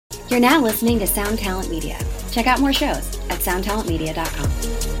You're now listening to Sound Talent Media. Check out more shows at soundtalentmedia.com.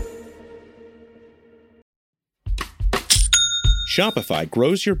 Shopify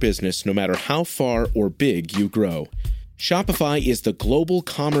grows your business no matter how far or big you grow. Shopify is the global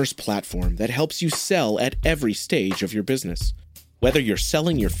commerce platform that helps you sell at every stage of your business. Whether you're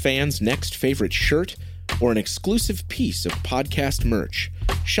selling your fans' next favorite shirt or an exclusive piece of podcast merch,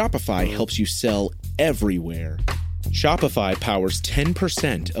 Shopify helps you sell everywhere. Shopify powers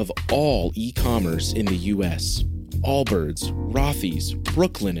 10% of all e-commerce in the U.S. Allbirds, Rothy's,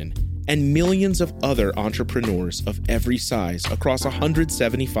 Brooklinen, and millions of other entrepreneurs of every size across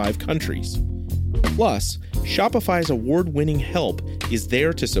 175 countries. Plus, Shopify's award-winning help is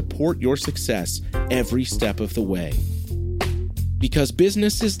there to support your success every step of the way. Because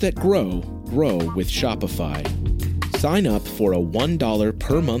businesses that grow, grow with Shopify. Sign up for a $1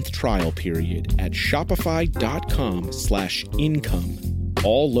 per month trial period at shopify.com/income,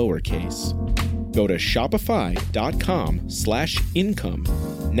 all lowercase. Go to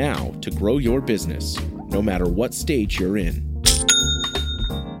shopify.com/income now to grow your business, no matter what stage you're in.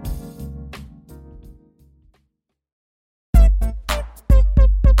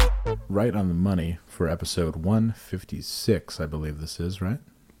 Right on the money for episode 156, I believe this is, right?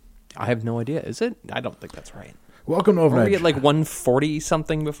 I have no idea. Is it? I don't think that's right. Welcome to Were Overnight. we at like 140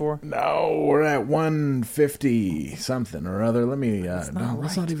 something before? No, we're at 150 something or other. Let me,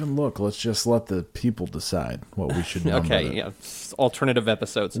 let's not even look. Let's just let the people decide what we should know. Okay, yeah. Alternative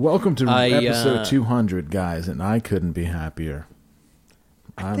episodes. Welcome to episode 200, guys, and I couldn't be happier.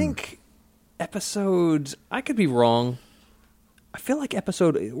 I think episodes, I could be wrong. I feel like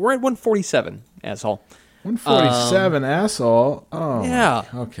we're at 147, asshole. 147, asshole. Oh, yeah.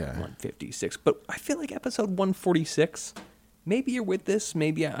 Okay. 156. But I feel like episode 146, maybe you're with this,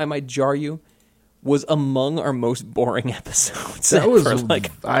 maybe I might jar you, was among our most boring episodes. That was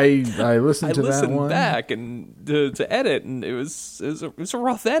like I listened to that one. I listened back and to edit, and it was a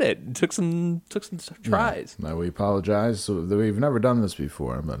rough edit. It took some tries. No, we apologize. So we've never done this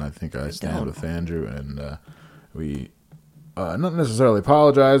before, but I think I stand with Andrew, and we. Not necessarily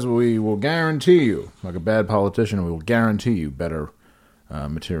apologize, but we will guarantee you, like a bad politician, we will guarantee you better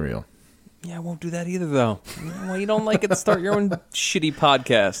material. Yeah, I won't do that either, though. Well, you don't like it, start your own shitty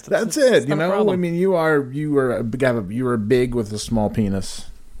podcast. That's it. You know, I mean, you were big with a small penis,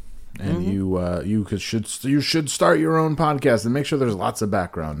 and you should start your own podcast and make sure there's lots of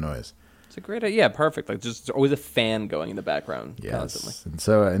background noise. It's a great idea. Yeah, perfect. Like just always a fan going in the background constantly. And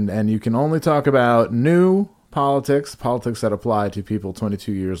so and you can only talk about new politics that apply to people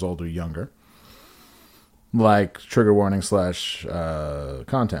 22 years old or younger, like trigger warning /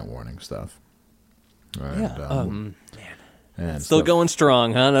 content warning stuff. And, and still stuff. going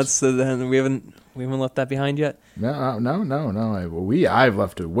strong, huh? That's we haven't left that behind yet. No. I've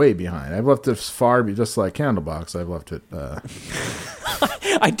left it way behind. I've left it far, just like Candlebox. I've left it.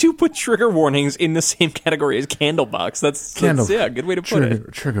 I do put trigger warnings in the same category as Candlebox. That's a good way to put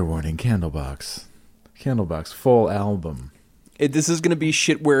it. Trigger warning, Candlebox. Candlebox full album. This is going to be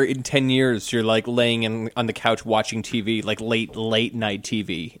shit where in 10 years you're like laying on the couch watching TV, like late night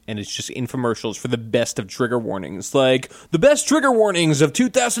TV, and it's just infomercials for the best of trigger warnings, like the best trigger warnings of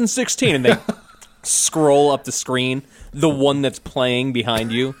 2016, and they scroll up the screen, the one that's playing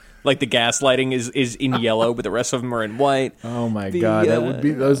behind you, like the gaslighting is in yellow, but the rest of them are in white. Oh my god, that would be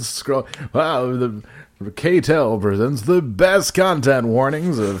those scroll. Wow, the KTEL presents the best content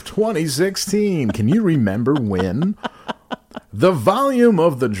warnings of 2016. Can you remember when? The volume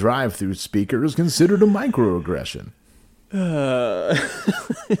of the drive-through speaker is considered a microaggression. Yeah,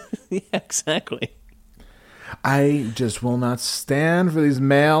 exactly. I just will not stand for these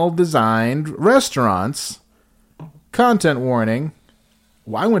male-designed restaurants. Content warning.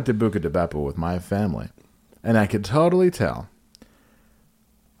 Well, I went to Buca di Beppo with my family, and I could totally tell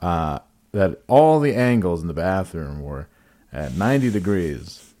that all the angles in the bathroom were at 90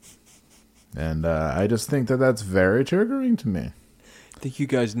 degrees. And I just think that that's very triggering to me. I think you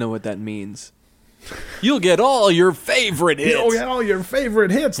guys know what that means. You'll get all your favorite hits. You'll get all your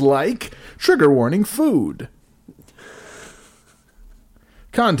favorite hits, like trigger warning food.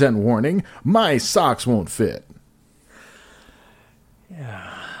 Content warning, my socks won't fit.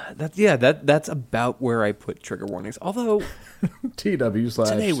 Yeah, that's about where I put trigger warnings. Although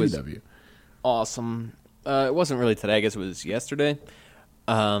TW/CW. Awesome. It wasn't really today. I guess it was yesterday.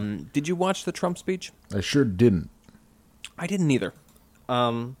 Did you watch the Trump speech? I sure didn't. I didn't either.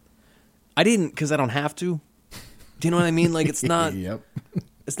 I didn't because I don't have to. Do you know what I mean? Like it's not. Yep.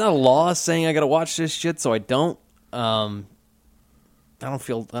 It's not a law saying I got to watch this shit, so I don't. I don't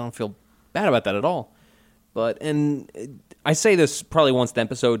feel bad about that at all. And I say this probably once an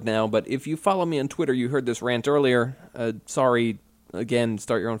episode now, but if you follow me on Twitter, you heard this rant earlier. Sorry, again,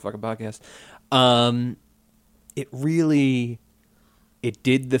 start your own fucking podcast. It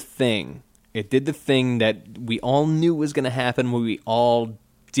did the thing. It did the thing that we all knew was going to happen, but we all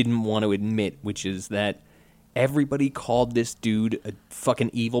didn't want to admit, which is that everybody called this dude a fucking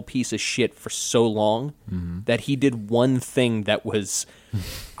evil piece of shit for so long that he did one thing that was,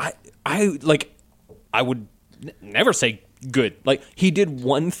 I would never say good. Like, he did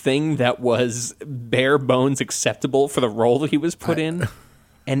one thing that was bare bones acceptable for the role that he was put in.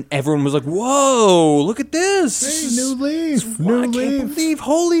 And everyone was like, whoa, look at this. Hey, new leaf. I can't believe,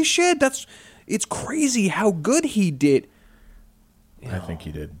 holy shit, it's crazy how good he did. I think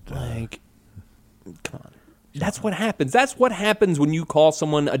he did. Come on. That's what happens. That's what happens when you call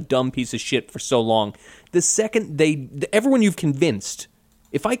someone a dumb piece of shit for so long. The second everyone you've convinced,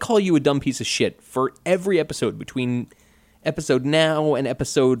 if I call you a dumb piece of shit for every episode between episode now and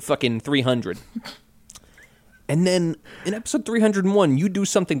episode fucking 300, and then in episode 301, you do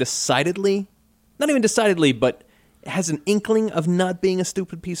something decidedly, not even decidedly, but has an inkling of not being a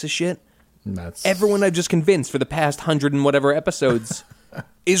stupid piece of shit, everyone I've just convinced for the past 100 and whatever episodes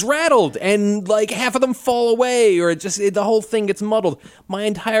is rattled, and like half of them fall away, or the whole thing gets muddled. My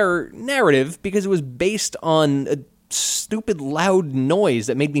entire narrative, because it was based on a stupid loud noise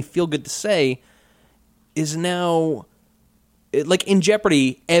that made me feel good to say, is now like in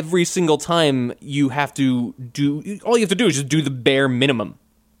jeopardy every single time. You have to do, all you have to do is just do the bare minimum,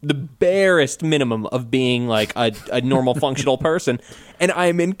 the barest minimum of being like a normal functional person. And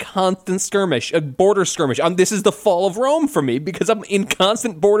I'm in constant skirmish, a border skirmish. This is the fall of Rome for me, because I'm in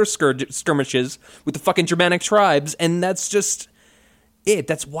constant border skirmishes with the fucking Germanic tribes, and that's just it.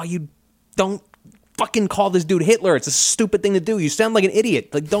 That's why you don't fucking call this dude Hitler. It's a stupid thing to do. You sound like an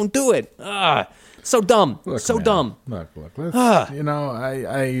idiot. Like, don't do it. So dumb. Look, so man, dumb. Look. Let's,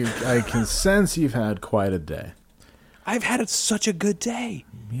 I can sense you've had quite a day. I've had such a good day.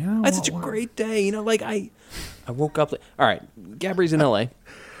 Yeah, I had such a great day. You know, like I woke up. All right, Gabri's in L.A.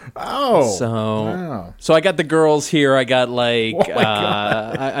 Oh, So I got the girls here. I got like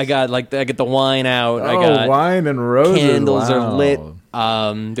I got the wine out. I got wine and roses. Candles wow. are lit.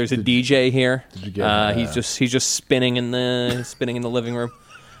 There's a DJ here. Did you get he's just spinning in the living room.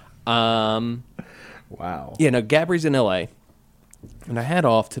 Wow. Yeah, no, Gabri's in L.A. and I had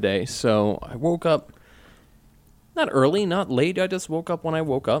off today, so I woke up not early, not late. I just woke up when I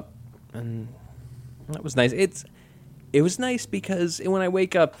woke up, and that was nice. It was nice because when I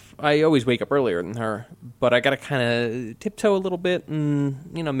wake up, I always wake up earlier than her, but I got to kind of tiptoe a little bit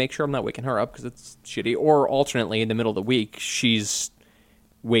and, make sure I'm not waking her up because it's shitty. Or alternately, in the middle of the week, she's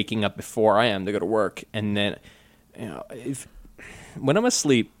waking up before I am to go to work. And then, when I'm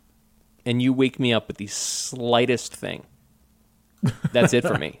asleep and you wake me up with the slightest thing, that's it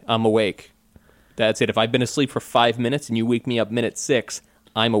for me. I'm awake. That's it. If I've been asleep for 5 minutes and you wake me up minute 6,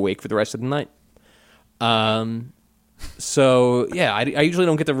 I'm awake for the rest of the night. So, yeah, I usually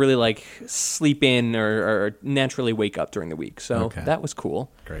don't get to really, like, sleep in or naturally wake up during the week. So that was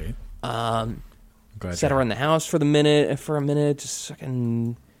cool. Great. Sat around the house for a minute, just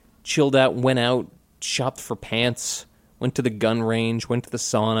fucking chilled out, went out, shopped for pants, went to the gun range, went to the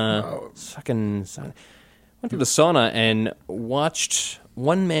sauna, went to the sauna and watched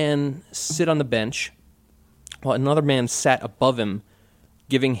one man sit on the bench while another man sat above him,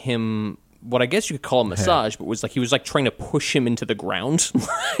 giving him what I guess you could call a massage, but he was trying to push him into the ground.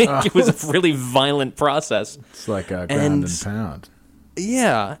 It was a really violent process. It's like a ground and pound.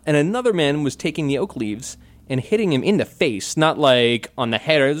 Yeah, and another man was taking the oak leaves and hitting him in the face, not like on the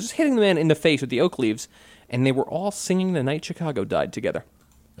head, or just hitting the man in the face with the oak leaves, and they were all singing The Night Chicago Died together.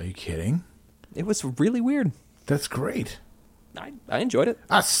 Are you kidding? It was really weird. That's great. I enjoyed it.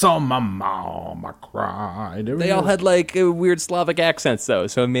 I saw my mama cry. They all had like weird Slavic accents though,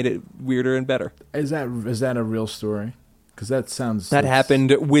 so it made it weirder and better. Is that a real story? Because that sounds... That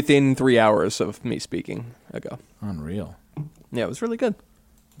happened within 3 hours of me speaking ago. Unreal. Yeah, it was really good.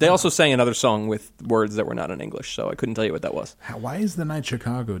 They also sang another song with words that were not in English, so I couldn't tell you what that was. Why is The Night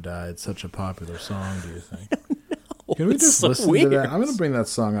Chicago Died such a popular song, do you think? No, Can we just so listen weird. to that? I'm going to bring that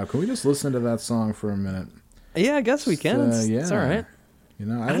song up. Can we just listen to that song for a minute? Yeah, I guess we can. It's all right. I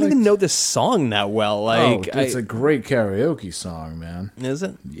don't even know this song that well. Like, it's a great karaoke song, man. Is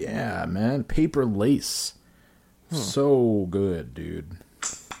it? Yeah, man. Paper Lace. So good, dude.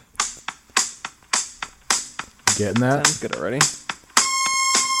 Getting that? Sounds good already.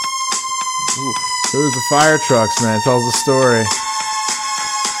 Ooh. Those are fire trucks, man. It tells the story.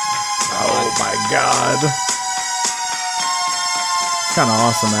 Oh, my God. It's kind of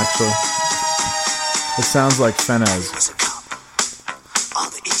awesome, actually. It sounds like Fenez. On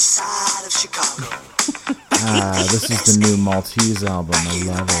the east side of Chicago. This is the new Maltese album. I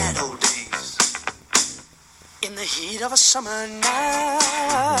love it. In the heat of a summer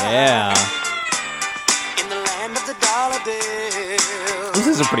night. Yeah. In the land of the dollar bill. This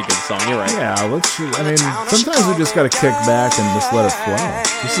is a pretty good song. You're right. Yeah, sometimes we just got to kick back and just let it flow.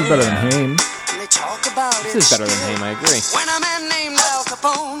 This is better than Haim. This is better than Haim. I agree. When a man named Al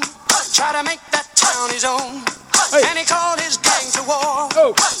Capone tried to make that town his own, and he called his gang to war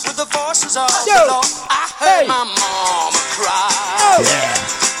with the forces of the law. I heard my mama cry.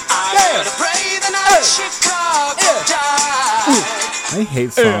 I heard her pray the night Chicago died. I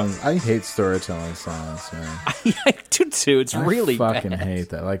hate songs. I hate storytelling songs, man. I do too. It's really I fucking bad. hate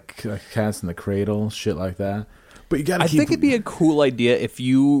that. Like Cats in the Cradle, shit like that. But you gotta I keep... think it'd be a cool idea if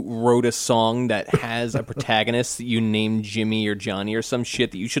you wrote a song that has a protagonist that you named Jimmy or Johnny or some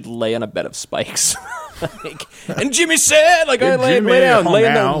shit that you should lay on a bed of spikes. And Jimmy said, like, I lay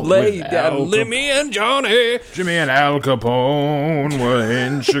down, Lemmy and Johnny. Jimmy and Al Capone were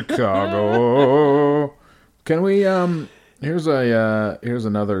in Chicago. Can we, here's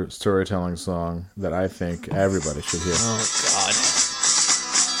another storytelling song that I think everybody should hear. Oh, God.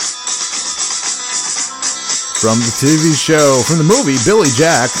 From the TV show, from the movie Billy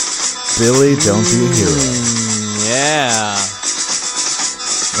Jack, Billy, Don't Be a Hero. Yeah.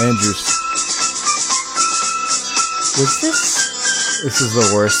 Andrews. Was this? This is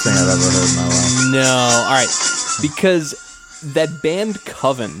the worst thing I've ever heard in my life. No. All right. Because that band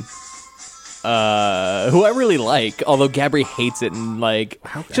Coven, who I really like, although Gabri hates it and, like,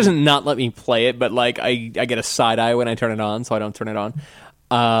 she doesn't not let me play it, but, like, I get a side eye when I turn it on, so I don't turn it on.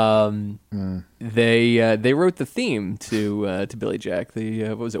 They wrote the theme to Billy Jack. The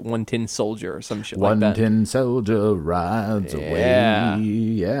what was it, One Tin Soldier or some shit like that. One tin soldier rides away.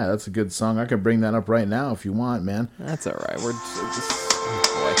 Yeah, that's a good song. I can bring that up right now if you want, man. That's all right. We're just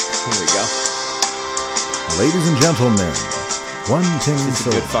boy. Here we go. Ladies and gentlemen, One Tin It's a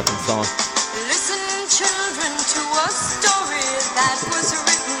Soldier. good fucking song. Listen, children, to a story that was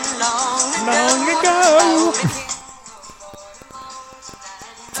written long ago.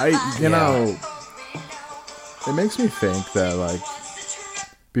 You know, it makes me think that, like,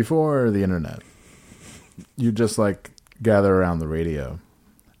 before the internet, you just, like, gather around the radio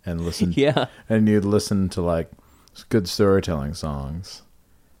and listen. Yeah. And you'd listen to, like, good storytelling songs.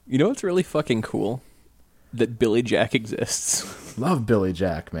 You know what's really fucking cool? That Billy Jack exists. Love Billy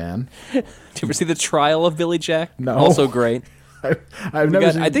Jack, man. Did you ever see the trial of Billy Jack? No. Also great. I've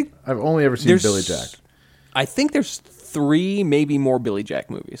never seen, I've only ever seen Billy Jack. I think there's 3, maybe more Billy Jack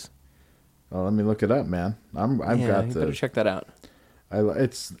movies. Well, let me look it up, man. I've got you the. better check that out.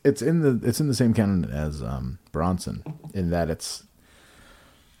 It's in the same canon as Bronson, in that it's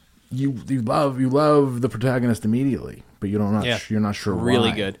you love the protagonist immediately, but you're not sure why.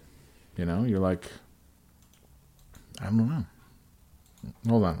 Really good. You know, you're like, I don't know.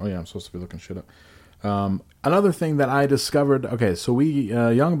 Hold on. Oh yeah, I'm supposed to be looking shit up. Another thing that I discovered. Okay, so we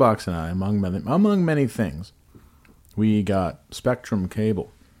Young Bucks and I, among many things, we got Spectrum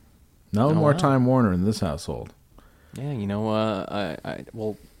cable. No more Time Warner in this household. Yeah, you know,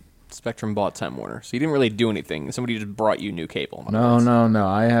 well, Spectrum bought Time Warner, so you didn't really do anything. Somebody just brought you new cable. No.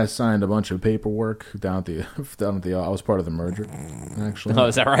 I had signed a bunch of paperwork down at the. I was part of the merger, actually. Oh,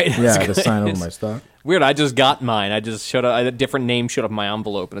 is that right? Yeah, I just signed over my stock. Weird. I just got mine. I just showed up. A different name showed up in my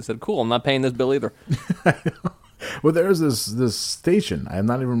envelope, and I said, "Cool, I'm not paying this bill either." Well, there's this station. I'm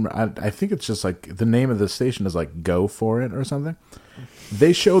not even. I think it's just like the name of the station is like Go For It or something.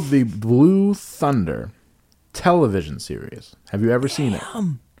 They showed the Blue Thunder television series. Have you ever seen it?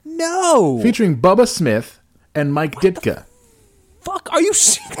 No. Featuring Bubba Smith and Mike Ditka. Fuck, are you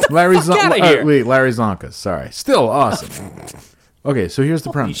serious? Larry Larry Zonka. Sorry. Still awesome. Okay, so here's the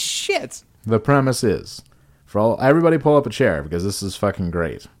Holy premise. shit. The premise is, everybody pull up a chair because this is fucking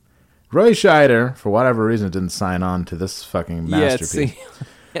great. Roy Scheider, for whatever reason, didn't sign on to this fucking masterpiece. Yeah,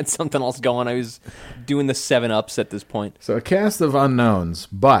 had something else going. I was doing the 7-Ups at this point. So a cast of unknowns,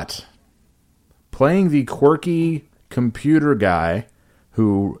 but playing the quirky computer guy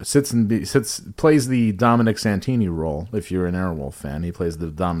who plays the Dominic Santini role. If you're an Airwolf fan, he plays the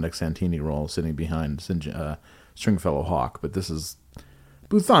Dominic Santini role, sitting behind Stringfellow Hawk. But this is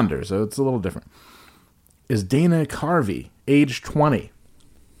Blue Thunder, so it's a little different. Is Dana Carvey, age 20?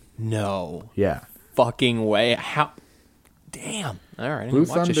 No. Yeah. Fucking way. How? Damn. All right. Blue Watch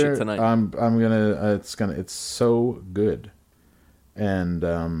this Thunder. shit tonight. I'm gonna. It's so good,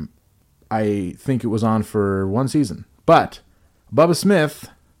 and I think it was on for one season. But Bubba Smith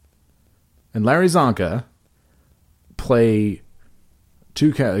and Larry Zonka play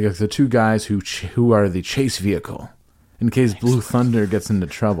the two guys who are the chase vehicle in case Blue Thunder gets into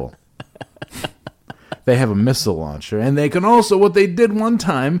trouble. They have a missile launcher, and they can also, what they did one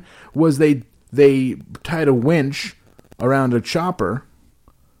time was they tied a winch around a chopper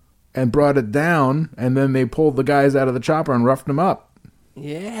and brought it down, and then they pulled the guys out of the chopper and roughed them up.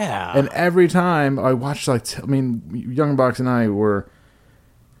 Yeah. And every time I watched, Young Bucks and I were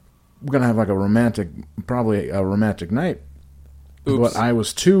going to have probably a romantic night. Oops. But I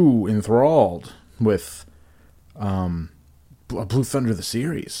was too enthralled with Blue Thunder the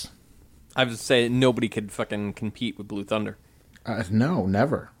series. I would say nobody could fucking compete with Blue Thunder. No,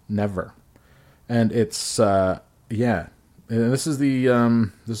 never. And it's yeah. And this is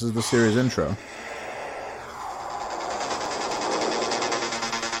the series intro.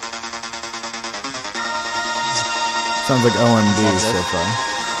 Sounds like OMD so far.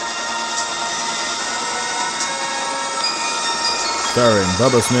 Starring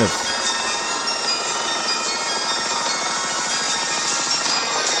Bubba Smith.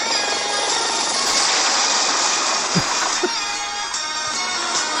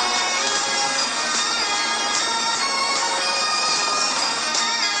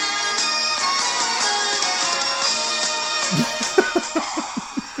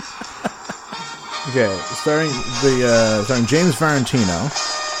 Okay, starring James Valentino,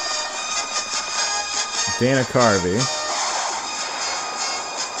 Dana Carvey,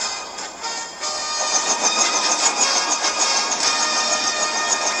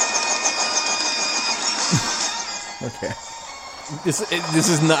 okay, this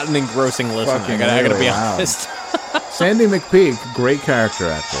is not an engrossing listen. I gotta be honest. Sandy McPeak, great character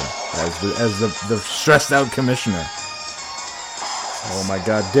actor as the stressed out commissioner. Oh my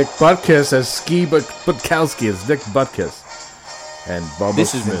God, Dick Butkus as Ski Butkowski as Dick Butkus. And Bubba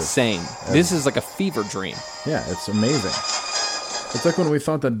This is Smith. insane. This is like a fever dream. Yeah, it's amazing. It's like when we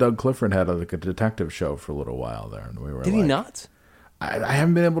thought that Doug Clifford had a detective show for a little while there. And we were Did he not? I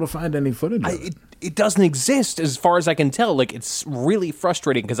haven't been able to find any footage of it. It doesn't exist as far as I can tell. Like, it's really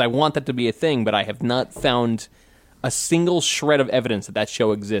frustrating because I want that to be a thing, but I have not found a single shred of evidence that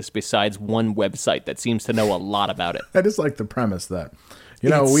show exists besides one website that seems to know a lot about it. I just like the premise that,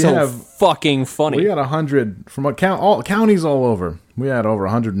 It's we so have fucking funny. We had 100 from all counties all over. We had over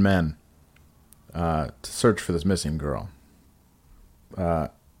 100 men to search for this missing girl. And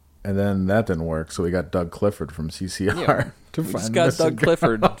then that didn't work, so we got Doug Clifford from CCR to find. Just got Doug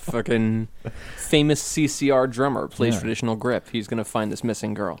Clifford, fucking famous CCR drummer, plays traditional grip. He's gonna find this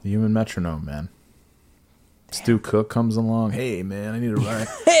missing girl. The human metronome, man. Stu Cook comes along. Hey, man, I need a ride.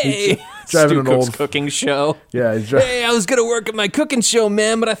 Hey, driving Stu an Cook's old cooking show. Yeah, Hey, I was gonna work at my cooking show,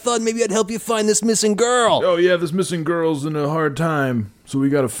 man, but I thought maybe I'd help you find this missing girl. Oh yeah, this missing girl's in a hard time, so we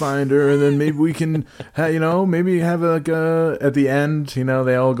got to find her, and then maybe we can, maybe have at the end,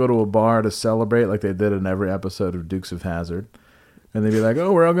 they all go to a bar to celebrate like they did in every episode of Dukes of Hazzard. And they'd be like,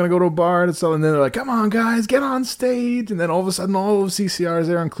 oh, we're all going to go to a bar to sell. And then they're like, come on, guys, get on stage. And then all of a sudden, all of CCR is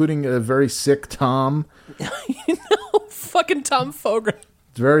there, including a very sick Tom. Fucking Tom Fogarty.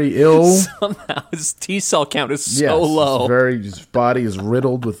 It's very ill. Somehow his T-cell count is so low. His body is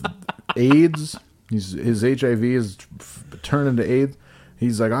riddled with AIDS. His HIV is turned into AIDS.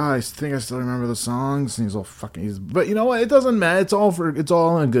 He's like, I think I still remember the songs. And he's all fucking. But you know what? It doesn't matter. It's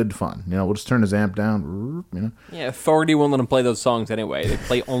all in good fun. We'll just turn his amp down. Yeah, Fogarty won't let him play those songs anyway. They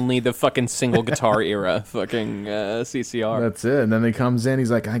play only the fucking single guitar era fucking CCR. That's it. And then he comes in.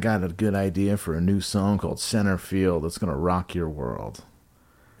 He's like, I got a good idea for a new song called Center Field. That's gonna rock your world.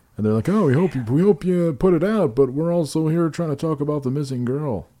 And they're like, oh, we hope you put it out, but we're also here trying to talk about the missing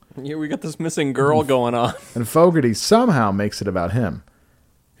girl. Yeah, we got this missing girl going on. And Fogarty somehow makes it about him.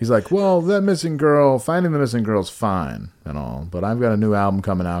 He's like, well, finding the missing girl's fine and all, but I've got a new album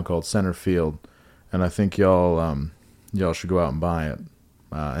coming out called Center Field, and I think y'all should go out and buy it.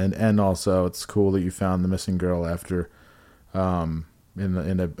 And also, it's cool that you found the missing girl after in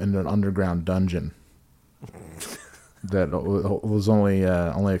an underground dungeon that was only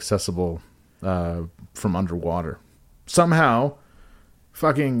accessible from underwater. Somehow,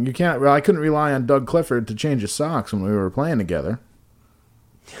 I couldn't rely on Doug Clifford to change his socks when we were playing together.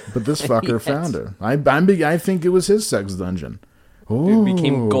 But this fucker found her. I think it was his sex dungeon. It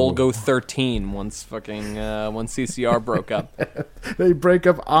became Golgo 13 once CCR broke up. They break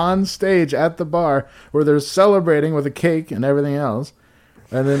up on stage at the bar where they're celebrating with a cake and everything else.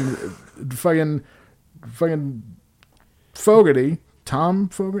 And then fucking Fogarty,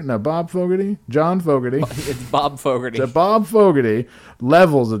 Bob Fogarty, John Fogarty. It's Bob Fogarty. Bob Fogarty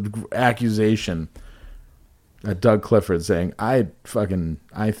levels an accusation at Doug Clifford saying, I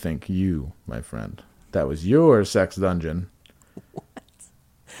think you, my friend, that was your sex dungeon. What?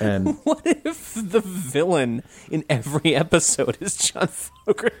 And What if the villain in every episode is John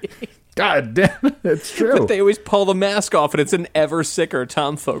Fogerty? God damn it, it's true. But they always pull the mask off, and it's an ever sicker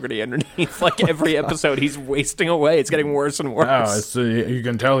Tom Fogerty underneath. Like every episode, he's wasting away. It's getting worse and worse. Oh, you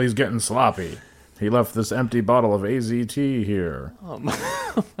can tell he's getting sloppy. He left this empty bottle of AZT here. Oh my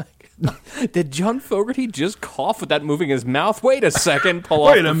God. Did John Fogerty just cough without moving his mouth? Wait a second. Pull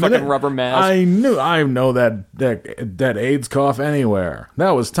off the fucking rubber mask. I know that AIDS cough anywhere. That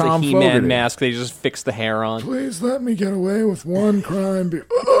was Tom the He-Man Fogerty. mask they just fixed the hair on. Please let me get away with one crime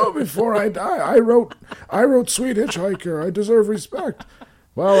before I die. I wrote Sweet Hitchhiker. I deserve respect.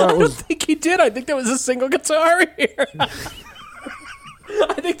 Well, that I don't was think he did. I think there was a single guitar here.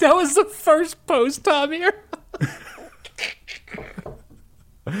 I think that was the first post Tom here.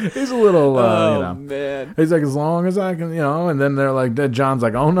 he's a little Man. He's like, as long as I can, and then they're like, John's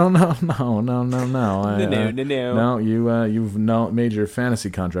like, oh no, you've made your fantasy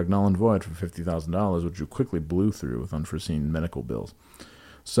contract null and void for $50,000, which you quickly blew through with unforeseen medical bills.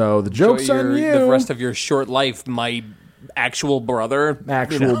 So the joke's on you. The rest of your short life, my actual brother,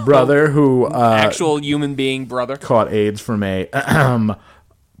 brother who actual human being brother, caught AIDS from a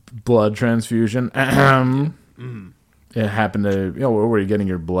blood transfusion. It happened to where were you getting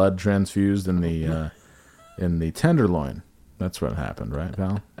your blood transfused in the tenderloin? That's what happened, right,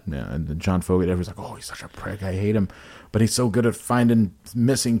 pal? Yeah. And John Fogerty, everyone's like, oh, he's such a prick. I hate him, but he's so good at finding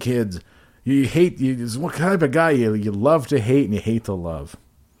missing kids. What type of guy you love to hate and you hate to love.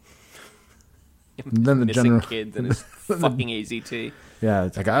 And then the missing kids and his fucking AZT. Yeah,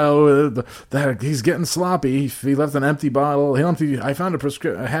 it's like, he's getting sloppy. He left an empty bottle. I found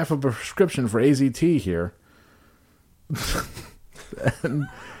half a prescription for AZT here.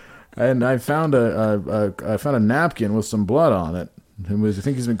 and I found a napkin with some blood on it. I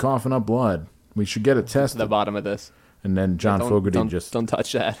think he's been coughing up blood. We should get it tested. The bottom of this. And then John Fogerty don't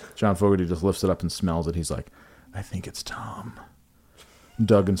touch that. John Fogerty just lifts it up and smells it. He's like, I think it's Tom.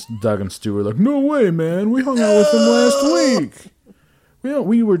 Doug and Stu are like, no way, man. We hung out with him last week.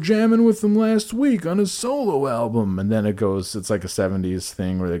 We were jamming with him last week on his solo album. And then it's like a 70s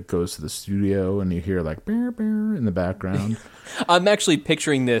thing where it goes to the studio and you hear like, bear, bear in the background. I'm actually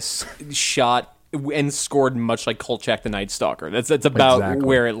picturing this shot and scored much like Kolchak the Night Stalker. That's about exactly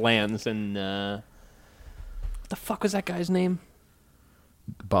where it lands. And what the fuck was that guy's name?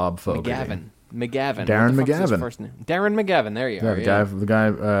 Bob Fogerty. McGavin. Darren What the fuck's McGavin. his first name? Darren McGavin. There you are. The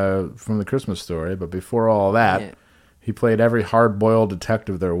guy from The Christmas Story. But before all that, Yeah. he played every hard-boiled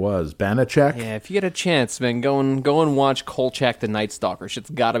detective there was. Banachek. Yeah, if you get a chance, man, go and watch Kolchak the Night Stalker. Shit's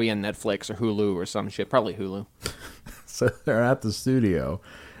got to be on Netflix or Hulu or some shit. Probably Hulu. So they're at the studio,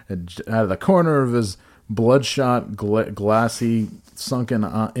 and out of the corner of his bloodshot, glassy,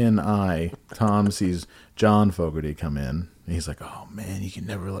 sunken-in eye, Tom sees John Fogerty come in. And he's like, oh, man, you can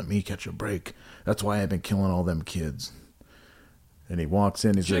never let me catch a break. That's why I've been killing all them kids. And he walks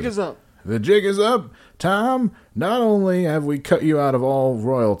in. He Jig says, is up. The jig is up, Tom. Not only have we cut you out of all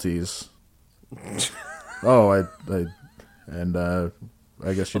royalties. I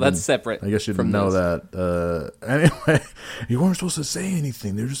guess you Well, that's didn't- separate I guess you from didn't know this. that. Anyway, you weren't supposed to say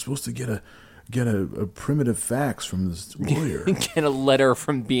anything. They're just supposed to get a primitive fax from this lawyer Get a letter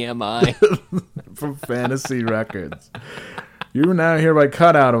from BMI. from Fantasy Records. You are now hereby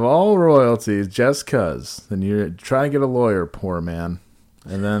cut out of all royalties just 'cause. Then you're trying to get a lawyer, poor man.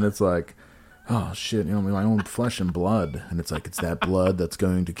 And then it's like, oh shit, my own flesh and blood. And it's like, it's that blood that's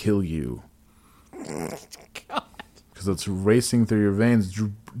going to kill you. Because it's racing through your veins,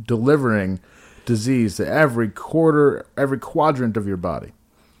 delivering disease to every quadrant of your body.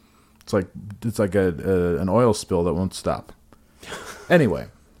 It's like an oil spill that won't stop. Anyway,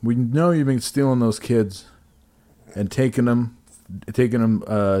 we know you've been stealing those kids and taking them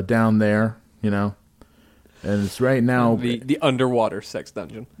down there, And it's right now the underwater sex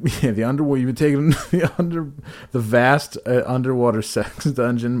dungeon. Yeah, the underwater. You've been taking the vast underwater sex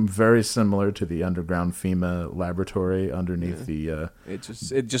dungeon, very similar to the underground FEMA laboratory underneath the. It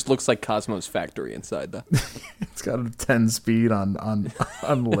just looks like Cosmo's factory inside though. It's got a 10 speed on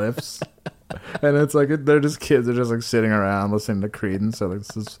lifts, and it's like they're just kids. They're just like sitting around listening to Creedence. So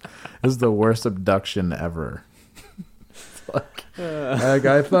this is the worst abduction ever. Like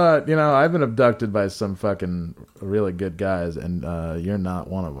I thought, I've been abducted by some fucking really good guys, and you're not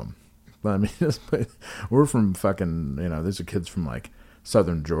one of them. But I mean, we're from fucking, these are kids from like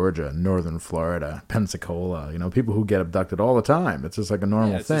southern Georgia, northern Florida, Pensacola. People who get abducted all the time. It's just like a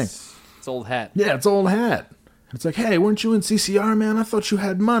normal thing. It's old hat. Yeah, it's old hat. It's like, hey, weren't you in CCR, man? I thought you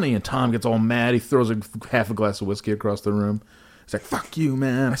had money. And Tom gets all mad. He throws half a glass of whiskey across the room. He's like, fuck you,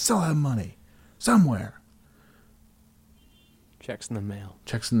 man. I still have money somewhere. Checks in the mail.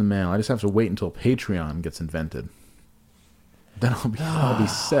 Checks in the mail. I just have to wait until Patreon gets invented. Then I'll be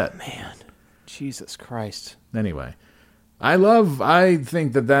set. Man, Jesus Christ. Anyway, I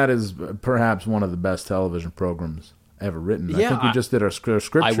think that is perhaps one of the best television programs ever written. Yeah, I think we just did our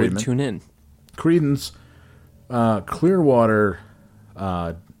script I treatment. would tune in. Creedence, Clearwater,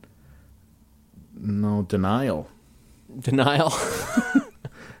 Denial. Denial.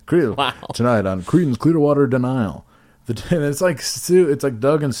 Wow. Tonight on Creedence Clearwater Denial. And it's like Stu, it's like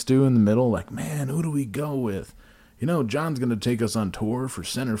Doug and Stu in the middle. Like, man, who do we go with? You know, John's going to take us on tour for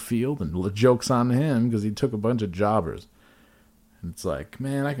Center Field, and the joke's on him because he took a bunch of jobbers. And it's like,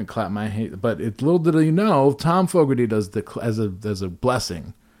 man, I can clap my hands. But little did you know, Tom Fogerty does as a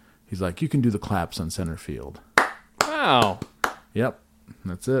blessing. He's like, you can do the claps on Center Field. Wow. Yep,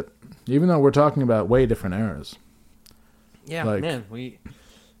 that's it. Even though we're talking about way different eras. Yeah, Like- man,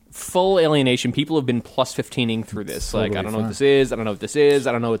 full alienation. People have been plus 15ing through this. Totally like, I don't know fine. what this is. I don't know what this is.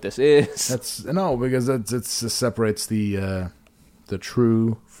 I don't know what this is. That's because it separates the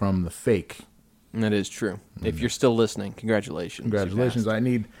true from the fake. And that is true. If you're still listening, congratulations. Congratulations!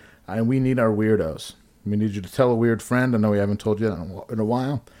 You We need our weirdos. We need you to tell a weird friend. I know we haven't told you that in a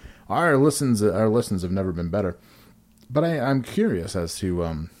while. Our listens have never been better. But I'm curious as to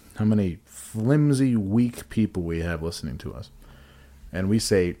how many flimsy, weak people we have listening to us. And we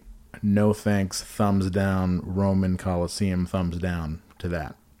say, no thanks, thumbs down, Roman Coliseum, thumbs down to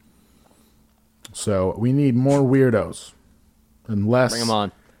that. So we need more weirdos. And less, Bring them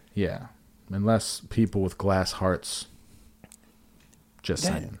on. yeah, and less people with glass hearts. Just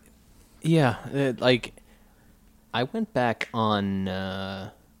saying. Yeah, I went back on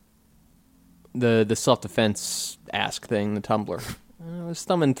the self-defense ask thing, the Tumblr. I was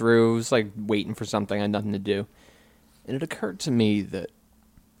thumbing through. I was like waiting for something. I had nothing to do. And it occurred to me that,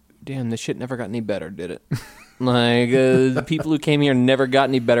 damn, this shit never got any better, did it? Like, the people who came here never got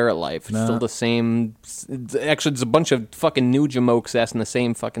any better at life. It's still the same. Actually, it's a bunch of fucking new jamokes asking the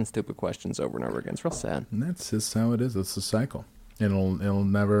same fucking stupid questions over and over again. It's real sad. And that's just how it is. It's the cycle. It'll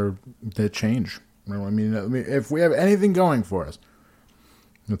never change. I mean, if we have anything going for us,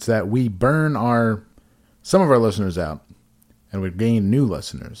 it's that we burn some of our listeners out, and we gain new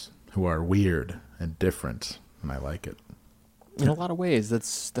listeners who are weird and different, and I like it. In a lot of ways,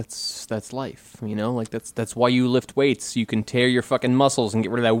 that's life. You know, like that's why you lift weights. You can tear your fucking muscles and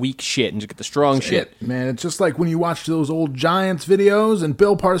get rid of that weak shit and just get the strong shit. Man, it's just like when you watch those old Giants videos, and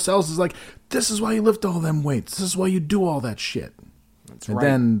Bill Parcells is like, "This is why you lift all them weights. This is why you do all that shit." That's and right.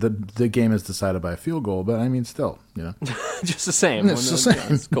 then the game is decided by a field goal, but I mean, still, you know, Just the same. it's the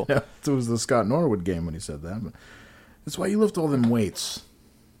same. It's cool. Yeah, it was the Scott Norwood game when he said that. But that's why you lift all them weights.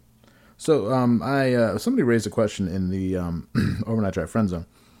 So, somebody raised a question in the Overnight Drive Friend Zone,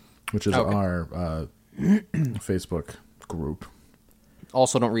 which is our Facebook group.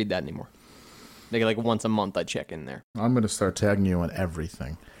 Also, don't read that anymore. Like once a month, I check in there. I'm going to start tagging you on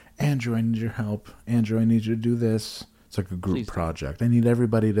everything. Andrew, I need your help. Andrew, I need you to do this. It's like a group Please do. project. I need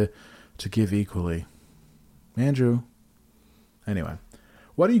everybody to give equally. Andrew. Anyway,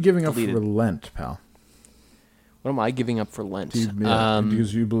 what are you giving up Deleted. for Lent, pal? What am I giving up for Lent?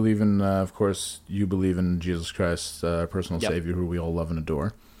 Because you believe in, of course, you believe in Jesus Christ, personal Yep. Savior, who we all love and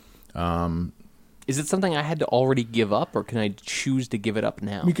adore. Is it something I had to already give up, or can I choose to give it up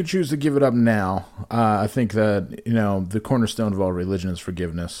now? You could choose to give it up now. I think that, the cornerstone of all religion is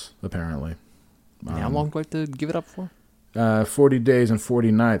forgiveness, apparently. How long do I have to give it up for? 40 days and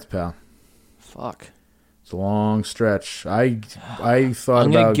 40 nights, pal. Fuck. It's a long stretch. I thought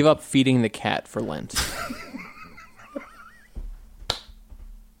I'm going about... to give up feeding the cat for Lent.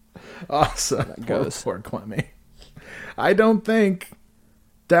 Awesome. That goes. Poor Clemmy. I don't think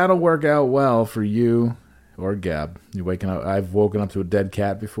that'll work out well for you or Gab. You waking up? I've woken up to a dead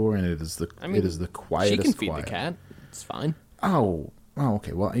cat before, and it is the quietest. She can feed quiet. the cat. It's fine. Oh,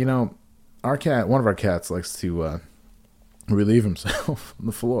 okay. Well, our cat, one of our cats, likes to relieve himself on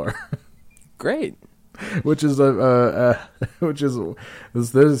the floor, Great. which is he's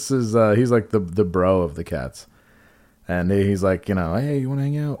like the bro of the cats. And he's like, hey, you want to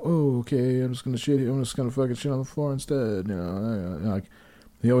hang out? Oh, okay. I'm just gonna fucking shit on the floor instead. Like,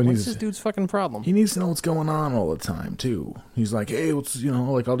 What's he's this dude's fucking problem? he needs to know what's going on all the time too. He's like, hey,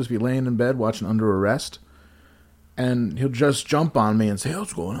 like I'll just be laying in bed watching Under Arrest, and he'll just jump on me and say,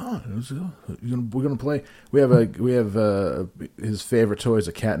 "What's going on? We're gonna play." We have his favorite toy is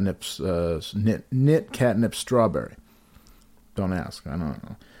a catnip's knit catnip strawberry. Don't ask, I don't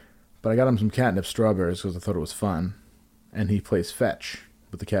know, but I got him some catnip strawberries because I thought it was fun. And he plays fetch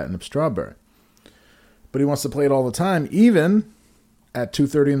with the catnip strawberry. But he wants to play it all the time, even at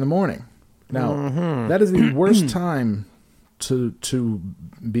 2:30 in the morning. Now, that is the worst time to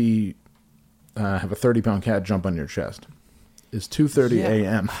be have a 30-pound cat jump on your chest is 2:30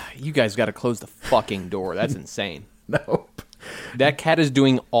 a.m. You guys got to close the fucking door. That's insane. Nope. That cat is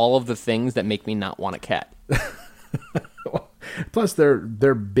doing all of the things that make me not want a cat. Plus, they're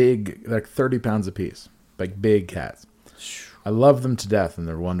big, like 30 pounds apiece, like big cats. I love them to death, and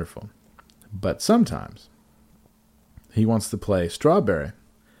they're wonderful. But sometimes he wants to play strawberry,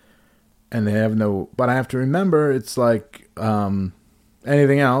 and they have no. But I have to remember, it's like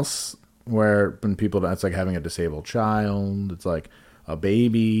anything else, where when people, it's like having a disabled child. It's like a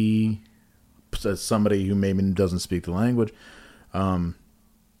baby, somebody who maybe doesn't speak the language.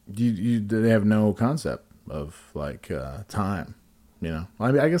 They have no concept of like time, you know.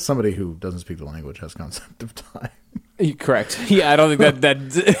 I mean, I guess somebody who doesn't speak the language has concept of time. Correct. Yeah, I don't think that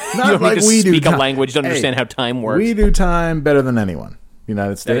Not you don't like need to we do speak a time. language to understand how time works. We do time better than anyone.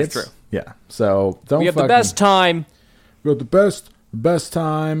 United States. That is true. Yeah. So don't. We have the best time. We got the best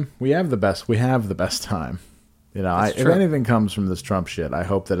time. We have the best. We have the best time. You know, if true. anything comes from this Trump shit, I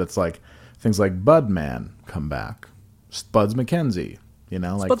hope that it's like things like Budman come back, Spuds McKenzie. You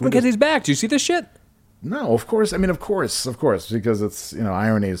know, like But McKenzie's back. Do you see this shit? No, of course. I mean, of course, because it's, you know,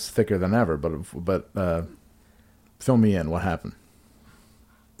 irony is thicker than ever. But fill me in. What happened?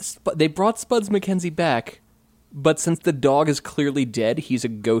 They brought Spuds McKenzie back, but since the dog is clearly dead, he's a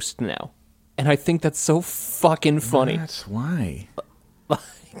ghost now. And I think that's so fucking funny. That's why.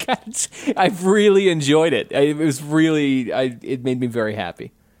 I've really enjoyed it. It was really, it made me very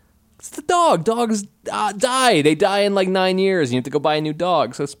happy. It's the dog. Dogs die. They die in like 9 years. And you have to go buy a new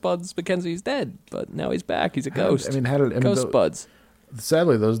dog. So Spuds McKenzie's dead, but now he's back. He's a ghost. Ghost Spuds.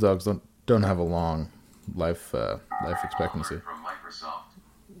 Sadly, those dogs don't have a long life expectancy. From Microsoft.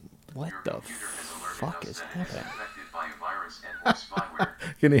 What the fuck is happening? Infected by a virus and spyware.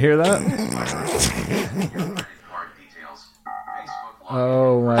 Can you hear that? Your credit card details. Facebook login.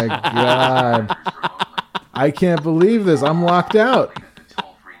 Oh my god! I can't believe this. I'm locked out. The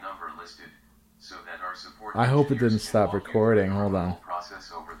toll-free number listed so that our support I hope it didn't engineers can stop walk you recording. through the Hold on. whole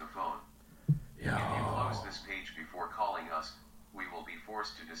process over the phone. If you close this page before calling us, we will be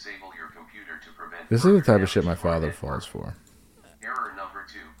forced to disable your computer to prevent. This is the further type of shit my damage to our father network. falls for, Error number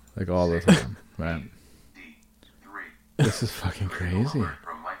 2. like all the time. Right? D3. This is fucking crazy. Alert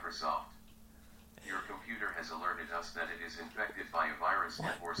from Microsoft. Your computer has alerted us that it is infected by a virus or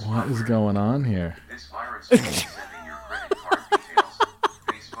spyware. What is going on here? This virus will be sending your credit card details.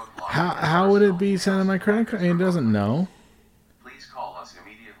 Facebook login How would it be sending my credit card? He doesn't know. Please call us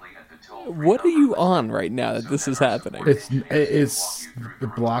immediately at the toll-free What are you number on right now that this is happening? It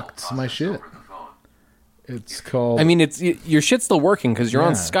blocked my shit. It's called. I mean, your shit's still working because you're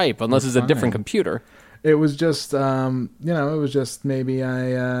on Yeah, Skype, unless it's a different fine. computer. It was just, maybe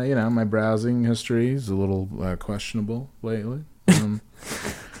my browsing history is a little questionable lately. Do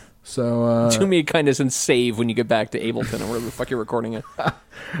me a kindness and save when you get back to Ableton or wherever the fuck you're recording it.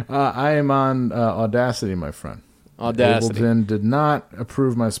 I am on Audacity, my friend. Audacity. Ableton did not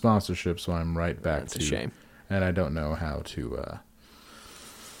approve my sponsorship, so I'm right back That's to. a shame. And I don't know how to.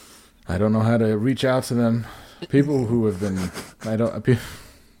 I don't know how to reach out to them. People who have been.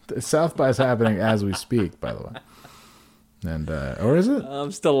 South by is happening as we speak, by the way. And or is it?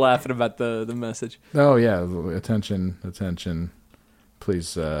 I'm still laughing about the message. Oh yeah, attention,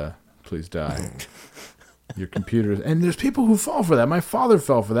 please die. Your computers, and there's people who fall for that. My father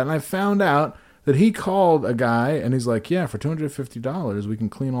fell for that, and I found out that he called a guy, and he's like, "Yeah, for $250, we can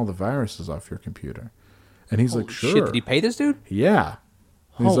clean all the viruses off your computer." And he's like, "Sure." Shit, did he pay this dude? Yeah.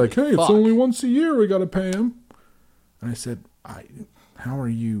 And he's Holy like, "Hey, fuck. it's only once a year. We got to pay him." And I said, "How are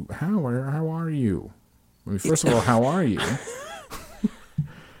you? How are you? I mean, first of all, how are you?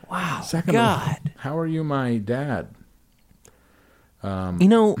 Wow. Second of all, God. how are you, my dad?" You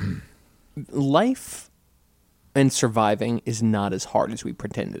know, life and surviving is not as hard as we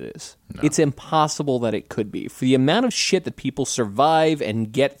pretend it is. No. It's impossible that it could be. For the amount of shit that people survive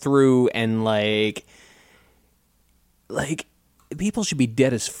and get through, and like people should be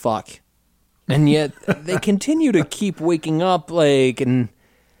dead as fuck. And yet they continue to keep waking up, and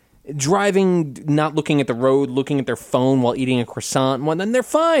driving, not looking at the road, looking at their phone while eating a croissant. Well, then they're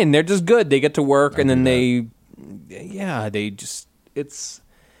fine. They're just good. They get to work, and then it's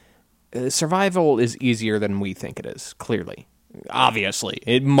survival is easier than we think it is. Clearly, obviously,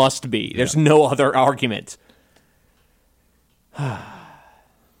 it must be. There's no other argument. I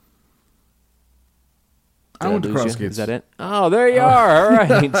went to Crossgates. Is that it? Oh, there you are. All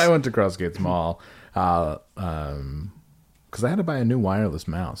right. I went to Crossgates Mall because I had to buy a new wireless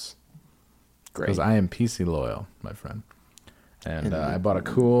mouse. Great. Because I am PC loyal, my friend. And I bought a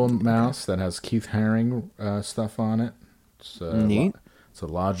cool mouse that has Keith Haring stuff on it. It's Neat. It's a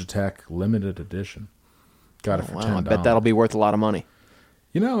Logitech limited edition. Got it for $10. I bet that'll be worth a lot of money.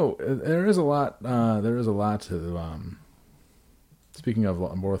 You know, there is a lot. There is a lot to. Speaking of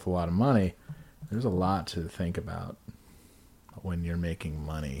worth a lot of money, there's a lot to think about when you're making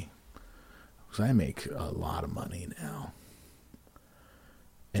money. Because I make a lot of money now,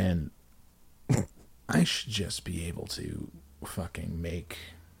 and I should just be able to fucking make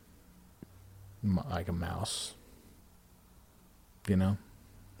like a mouse. You know,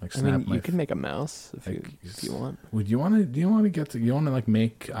 like I mean, you can make a mouse if you want. Would you want to? Do you want to get to? You want to like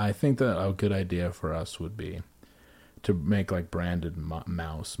make? I think that a good idea for us would be to make like branded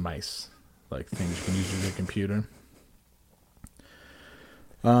mice, like things you can use with your computer.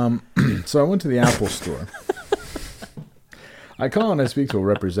 So I went to the Apple store. I call and I speak to a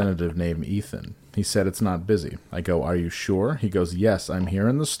representative named Ethan. He said it's not busy. I go, "Are you sure?" He goes, "Yes, I'm here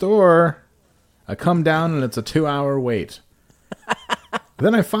in the store." I come down and it's a 2-hour wait.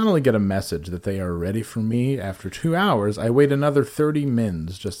 Then I finally get a message that they are ready for me. After 2 hours, I wait another 30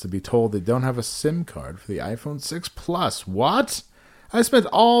 mins just to be told they don't have a SIM card for the iPhone 6 Plus. What? I spent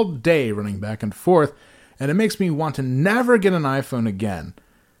all day running back and forth, and it makes me want to never get an iPhone again.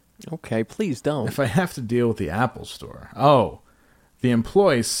 Okay, please don't. If I have to deal with the Apple store. Oh, the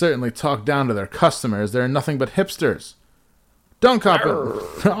employees certainly talk down to their customers. They're nothing but hipsters. Don't copy.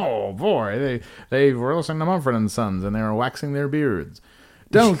 Oh, boy. They were listening to Mumford & Sons, and they were waxing their beards.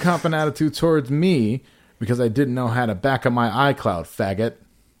 Don't cop an attitude towards me because I didn't know how to back up my iCloud, faggot.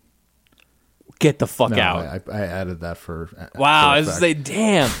 Get the fuck out. I added that for... Wow, for I was gonna say,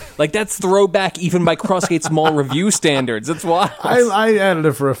 damn. Like, that's throwback even by Crossgate's mall review standards. That's wild. I added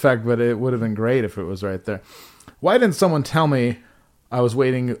it for effect, but it would have been great if it was right there. Why didn't someone tell me I was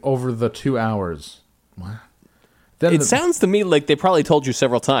waiting over the 2 hours? What? It sounds to me like they probably told you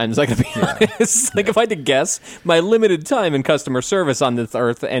several times. I gotta be honest. Like, if I had to guess, my limited time in customer service on this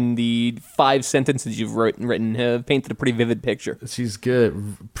earth and the 5 sentences you've written have painted a pretty vivid picture. She's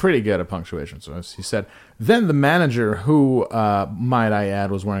good, pretty good at punctuation. So she said, then the manager, who, might I add,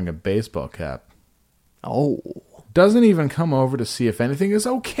 was wearing a baseball cap. Oh. Doesn't even come over to see if anything is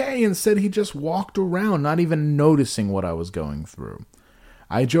okay. Instead, he just walked around, not even noticing what I was going through.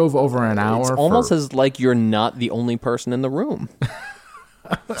 I drove over an hour. It's almost as like you're not the only person in the room.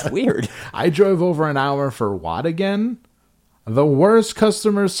 It's weird. I drove over an hour for what again? The worst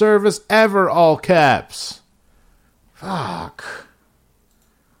customer service ever, all caps. Fuck.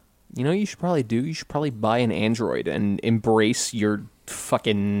 You know what you should probably do? You should probably buy an Android and embrace your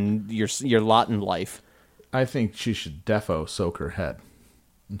fucking your lot in life. I think she should defo soak her head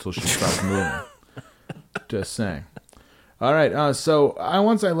until she starts moving. Just saying. All right, so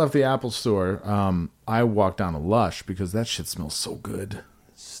once I left the Apple store, I walked down to Lush because that shit smells so good.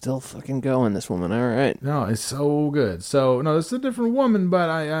 Still fucking going, this woman. All right. No, it's so good. So, no, this is a different woman, but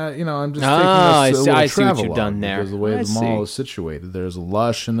I'm just taking I this see travel what you've done there. Because the way the mall is situated, there's a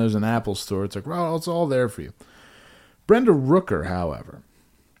Lush and there's an Apple store. It's like, well, it's all there for you. Brenda Rooker, however,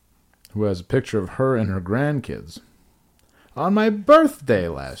 who has a picture of her and her grandkids, on my birthday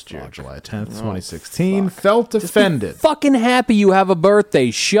last year, July 10th, 2016, felt offended. Fucking happy you have a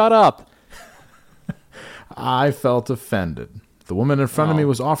birthday. Shut up. I felt offended. The woman in front of me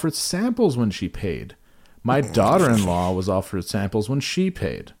was offered samples when she paid. My daughter-in-law was offered samples when she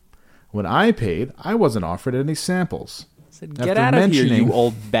paid. When I paid, I wasn't offered any samples. Get out of here, you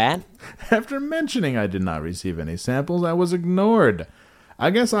old bat. After mentioning I did not receive any samples, I was ignored. I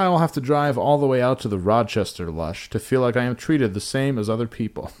guess I will have to drive all the way out to the Rochester Lush to feel like I am treated the same as other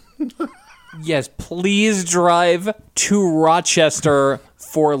people. Yes, please drive to Rochester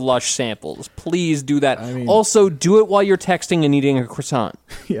for Lush samples. Please do that. Also, do it while you're texting and eating a croissant.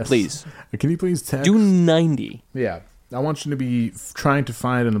 Yes. Please. Can you please text? Do 90. Yeah. I want you to be trying to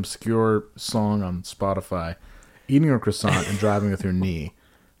find an obscure song on Spotify, eating a croissant and driving with your knee.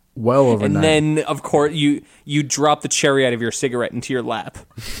 Well over and 90. then, of course, you drop the cherry out of your cigarette into your lap.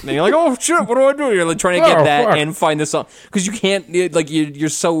 And you're like, oh, shit, what do I do? You're like trying to get that fuck. and find the song. Because you can't, like, you're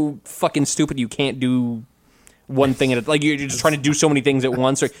so fucking stupid you can't do one thing at a like you're just trying to do so many things at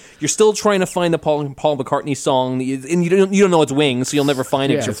once. Or you're still trying to find the Paul McCartney song, and you don't know it's Wings, so you'll never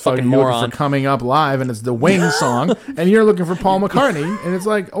find it. Yeah, You're it's fucking you're looking moron. for Coming Up Live, and it's the Wings song, and you're looking for Paul McCartney, and it's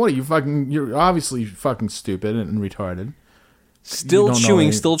like, what are you fucking? You're obviously fucking stupid and retarded. Still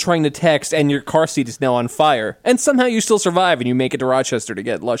chewing, still trying to text, and your car seat is now on fire. And somehow you still survive, and you make it to Rochester to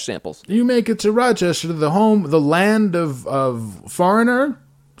get Lush samples. You make it to Rochester, the land of Foreigner,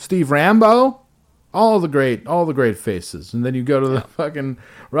 Steve Rambo, all the great faces, and then you go to the fucking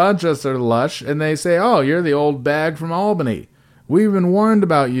Rochester Lush, and they say, "Oh, you're the old bag from Albany. We've been warned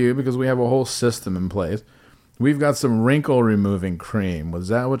about you because we have a whole system in place. We've got some wrinkle removing cream. Was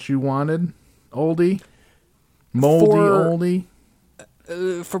that what you wanted, oldie? Moldy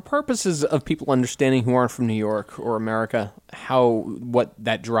oldie? For purposes of people understanding who aren't from New York or America, what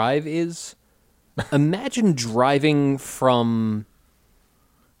that drive is, imagine driving from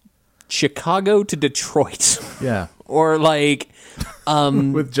Chicago to Detroit. Yeah. Or like...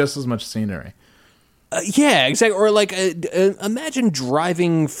 with just as much scenery. Yeah, exactly. Or like, imagine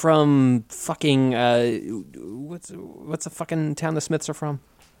driving from fucking... what's the fucking town the Smiths are from?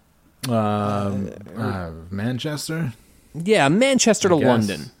 Manchester? Yeah, Manchester to guess.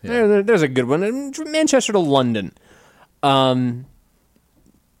 London. Yeah. There's a good one. Manchester to London. It's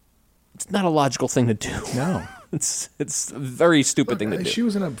not a logical thing to do. No. It's a very stupid thing to do. She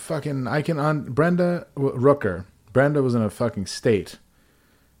was in a fucking... Brenda Rooker. Brenda was in a fucking state.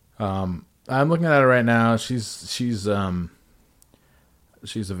 I'm looking at her right now. She's of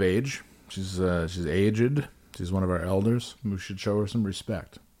age. She's aged. She's one of our elders. We should show her some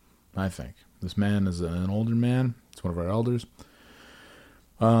respect, I think. This man is an older man. It's one of our elders.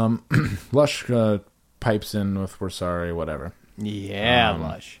 Lush pipes in with "We're sorry," whatever. Yeah,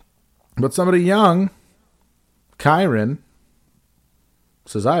 Lush. But somebody young, Kyron,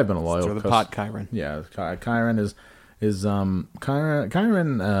 says, "I've been a loyal Stir the pot, Kyron." Yeah, Kyron is Kyron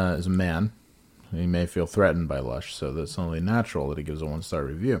is a man. He may feel threatened by Lush, so that's only natural that he gives a 1-star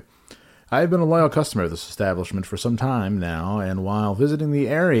review. I've been a loyal customer of this establishment for some time now, and while visiting the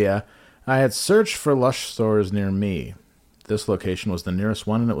area, I had searched for Lush stores near me. This location was the nearest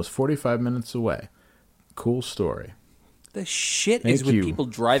one, and it was 45 minutes away. Cool story. The shit Thank is with you. people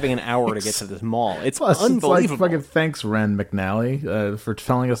driving an hour to get to this mall. It's Plus, unbelievable. it's like fucking thanks, Ren McNally, for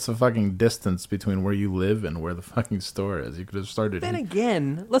telling us the fucking distance between where you live and where the fucking store is. You could have started. Then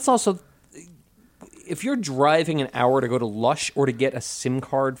again, let's also... If you're driving an hour to go to Lush or to get a SIM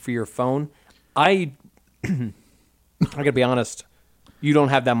card for your phone, I gotta be honest, you don't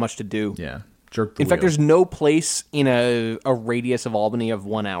have that much to do. Yeah, jerk the In fact, wheel. there's no place in a radius of Albany of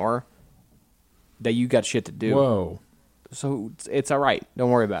 1 hour that you got shit to do. Whoa. So it's all right. Don't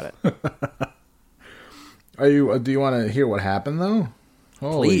worry about it. Are you? Do you want to hear what happened though?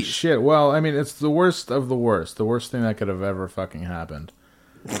 Holy Please. shit! Well, I mean, it's the worst of the worst. The worst thing that could have ever fucking happened.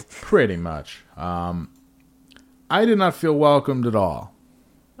 Pretty much. I did not feel welcomed at all.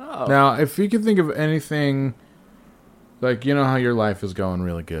 Oh. Now, if you could think of anything, like, you know how your life is going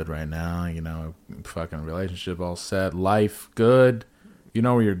really good right now, you know, fucking relationship all set, life good, you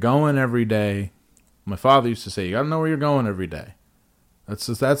know where you're going every day. My father used to say, you gotta know where you're going every day. That's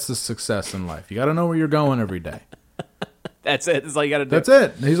the success in life. You gotta know where you're going every day. That's it. That's all you got to do. That's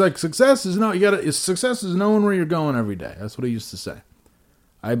it. He's like, success is knowing where you're going every day. That's what he used to say.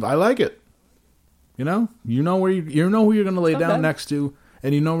 I like it. You know where you know who you're going to lay not down bad. next to,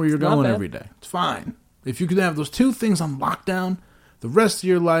 and you know where you're not going bad. every day. It's fine. If you could have those two things on lockdown, the rest of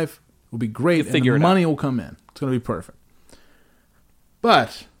your life will be great, and figure the it money will come in. It's going to be perfect.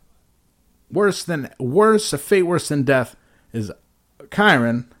 But a fate worse than death is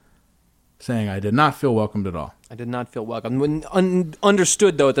Kyron saying, I did not feel welcomed at all. I did not feel welcome. When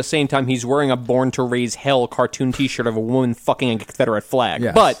understood, though, at the same time, he's wearing a Born to Raise Hell cartoon T-shirt of a woman fucking a Confederate flag.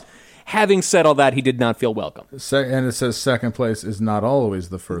 Yes. But having said all that, he did not feel welcome. And it says second place is not always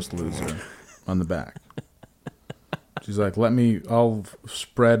the first loser on the back. She's like, I'll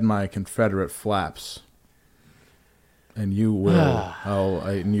spread my Confederate flaps. And you will.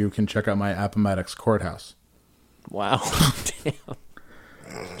 And you can check out my Appomattox courthouse. Wow. Damn.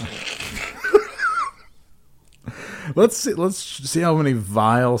 Let's see how many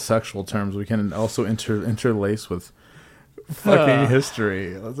vile sexual terms we can also interlace with fucking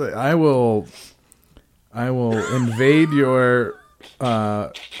history. Let's say, I will invade your.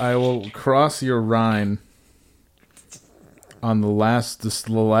 I will cross your Rhine on the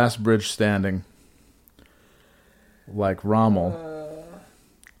last bridge standing, like Rommel.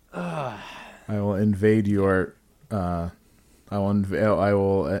 I will invade your. I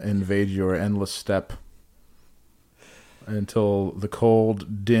will invade your endless steppe until the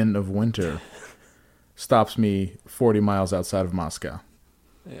cold din of winter stops me 40 miles outside of Moscow.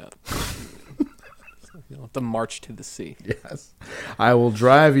 Yeah. You'll have to march to the sea. Yes. I will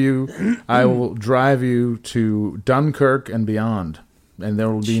drive you to Dunkirk and beyond, and there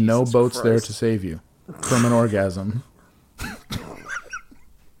will be no Jesus boats there Christ. to save you from an orgasm.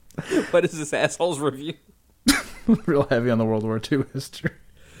 What is this asshole's review? Real heavy on the World War II history.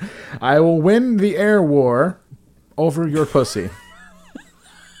 I will win the air war over your pussy.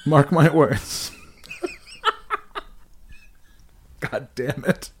 Mark my words. God damn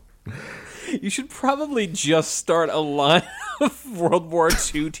it. You should probably just start a line World War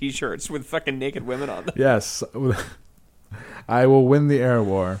II T-shirts with fucking naked women on them. Yes. I will win the air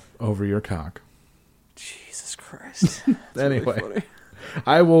war over your cock. Jesus Christ. Anyway, really funny.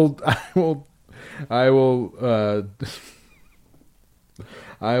 I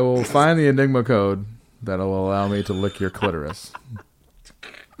will find the Enigma code that'll allow me to lick your clitoris.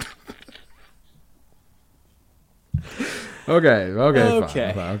 Okay.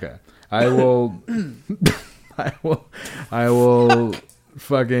 Fine. I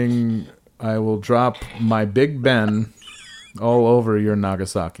will drop my Big Ben all over your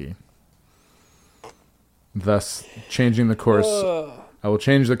Nagasaki. Thus changing the course. I will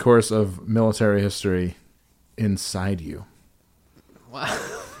change the course of military history inside you. Wow.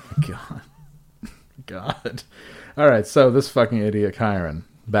 God. All right, so this fucking idiot Kyron.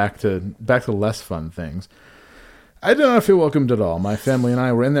 Back to less fun things. I did not feel welcomed at all. My family and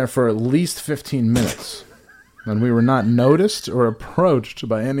I were in there for at least 15 minutes, and we were not noticed or approached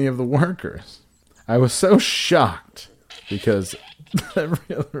by any of the workers. I was so shocked because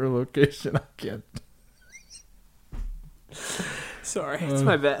every other location I get. Sorry, it's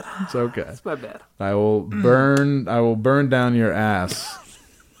my bad. It's okay. It's my bad. I will burn down your ass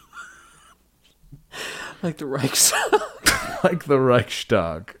Like the Reichstag. like the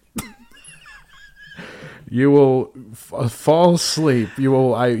Reichstag. You will fall asleep.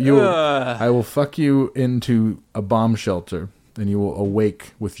 I will fuck you into a bomb shelter, and you will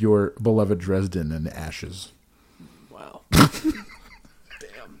awake with your beloved Dresden in ashes. Wow.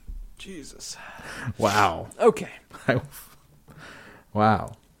 Damn. Jesus. Wow. Okay.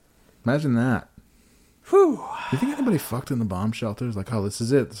 Wow. Imagine that. Whew. Do you think anybody fucked in the bomb shelters? Like, oh, this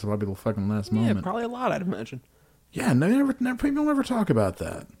is it. This is probably the fucking last moment. Yeah, probably a lot, I'd imagine. Yeah, people never talk about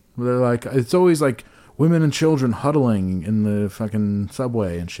that. They're like, it's always like women and children huddling in the fucking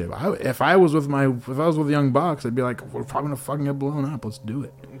subway and shit. If I was with young Box, I'd be like, we're probably gonna fucking get blown up. Let's do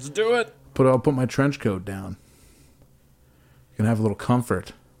it. Let's do it. I'll put my trench coat down. You can have a little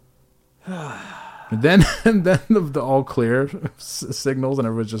comfort. And then the all clear signals, and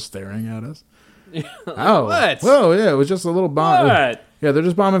everyone's just staring at us. Oh, what? Whoa, yeah, it was just a little bomb. What? Yeah, they're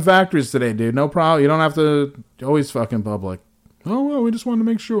just bombing factories today, dude. No problem. You don't have to always fucking public. Oh, well, we just wanted to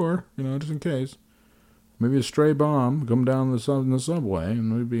make sure, just in case. Maybe a stray bomb come down the subway,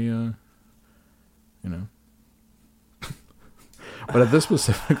 and maybe, But at this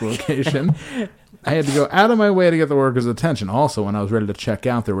specific location, I had to go out of my way to get the workers' attention. Also, when I was ready to check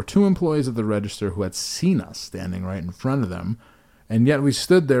out, there were 2 employees at the register who had seen us standing right in front of them, and yet we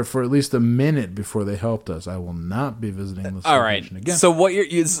stood there for at least a minute before they helped us. I will not be visiting this location again. So what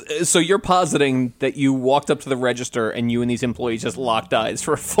you're positing that you walked up to the register and you and these employees just locked eyes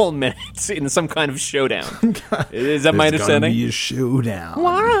for a full minute in some kind of showdown. Is that my understanding? There's gonna be a showdown.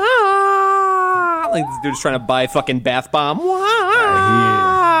 Like this dude's trying to buy a fucking bath bomb.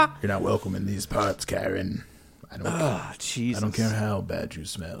 You're not welcome in these parts, Karen. I don't care how bad you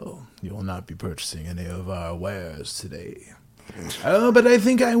smell. You will not be purchasing any of our wares today. Oh, but I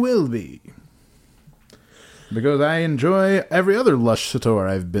think I will be. Because I enjoy every other lush store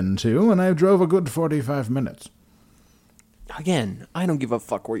I've been to, and I drove a good 45 minutes. Again, I don't give a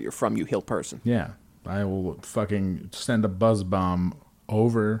fuck where you're from, you hill person. Yeah, I will fucking send a buzz bomb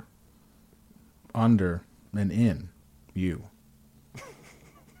over, under, and in you.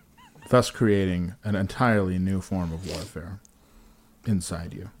 Thus creating an entirely new form of warfare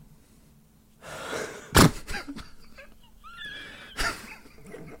inside you.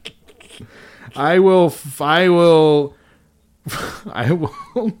 I will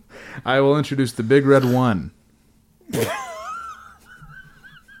introduce the Big Red One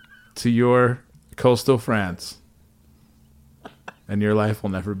to your coastal France, and your life will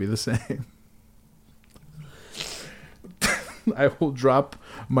never be the same. I will drop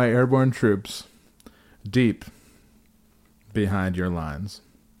my airborne troops deep behind your lines.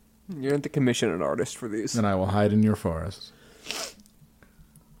 You're the commissioned artist for these. And I will hide in your forests.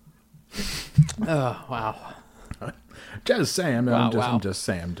 Oh, wow. Just saying. I'm just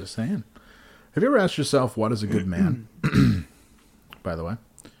saying. Have you ever asked yourself, what is a good man? By the way.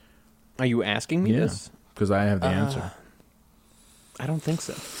 Are you asking me this? Because I have the answer. I don't think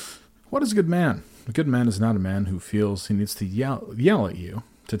so. What is a good man? A good man is not a man who feels he needs to yell at you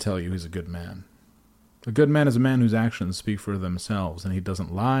to tell you he's a good man. A good man is a man whose actions speak for themselves, and he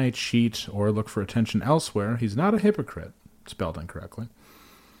doesn't lie, cheat, or look for attention elsewhere. He's not a hypocrite, spelled incorrectly.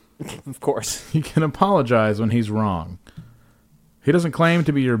 Of course. He can apologize when he's wrong. He doesn't claim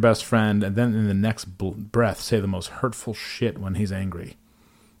to be your best friend and then in the next breath say the most hurtful shit when he's angry.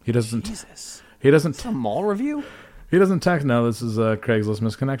 He doesn't. Jesus. He doesn't. A mall review? He doesn't text. No, this is a Craigslist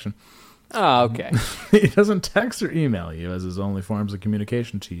misconnection. Oh, okay. He doesn't text or email you as his only forms of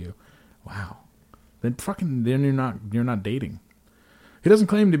communication to you. Wow. Then you're not dating. He doesn't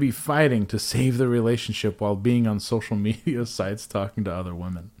claim to be fighting to save the relationship while being on social media sites talking to other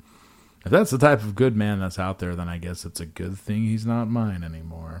women. If that's the type of good man that's out there, then I guess it's a good thing he's not mine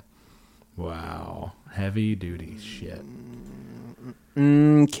anymore. Wow. Heavy duty shit.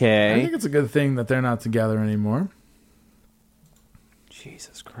 Okay. I think it's a good thing that they're not together anymore.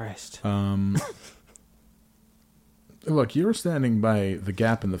 Jesus Christ. Look, you were standing by the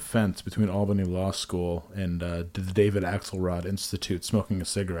gap in the fence between Albany Law School and the David Axelrod Institute smoking a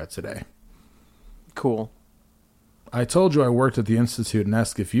cigarette today. Cool. I told you I worked at the Institute and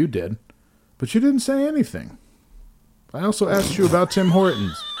asked if you did, but you didn't say anything. I also asked you about Tim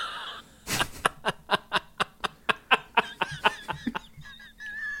Hortons.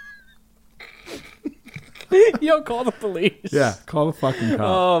 Yo, call the police. Yeah, call the fucking cop.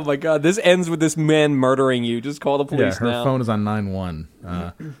 Oh my God, this ends with this man murdering you. Just call the police her now. phone is on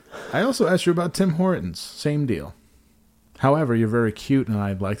 911. I also asked you about Tim Hortons. Same deal. However, you're very cute, and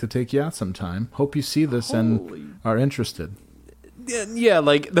I'd like to take you out sometime. Hope you see this and are interested. Yeah,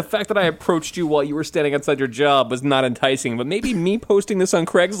 like the fact that I approached you while you were standing outside your job was not enticing, but maybe me posting this on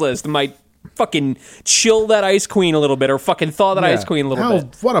Craigslist might fucking chill that ice queen a little bit, or fucking thaw that ice queen a little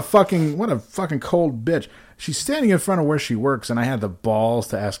bit. What a fucking cold bitch. She's standing in front of where she works, and I had the balls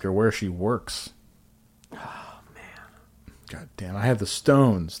to ask her where she works. Oh, man. God damn, I had the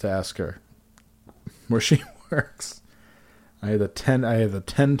stones to ask her where she works. I had the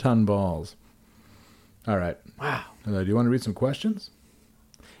 10-ton balls. All right. Wow. Do you want to read some questions?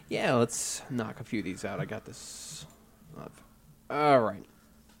 Yeah, let's knock a few of these out. I got this. All right.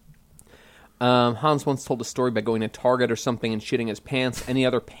 Hans once told a story about going to Target or something and shitting his pants. Any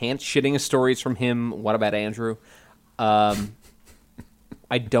other pants shitting stories from him? What about Andrew? I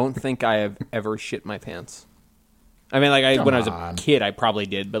don't think I have ever shit my pants. I mean, like when I was a kid, I probably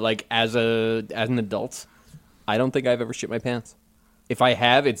did, but like as an adult, I don't think I've ever shit my pants. If I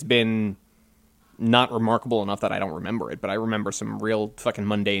have, it's been not remarkable enough that I don't remember it, but I remember some real fucking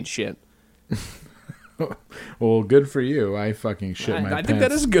mundane shit. Well, good for you. I fucking shit my pants. I think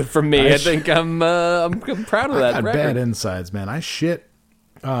that is good for me. I think I'm proud of that. I got bad insides, man. I shit.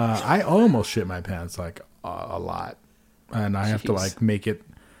 I almost shit my pants like a lot, and I have to like make it.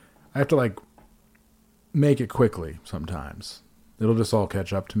 I have to like make it quickly. Sometimes it'll just all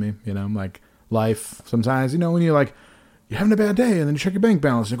catch up to me. You know, like life. Sometimes when you're like you're having a bad day, and then you check your bank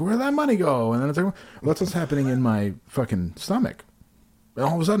balance, and you go, where'd that money go? And then it's like, well, that's what's happening in my fucking stomach. And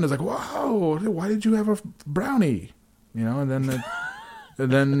all of a sudden, it's like, whoa, why did you have a brownie? And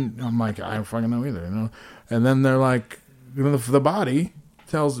then I'm like, I don't fucking know either, And then they're like, the body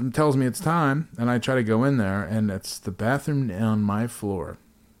tells me it's time, and I try to go in there, and it's the bathroom on my floor.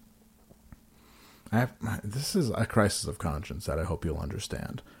 This is a crisis of conscience that I hope you'll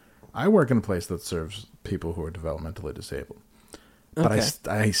understand. I work in a place that serves people who are developmentally disabled, but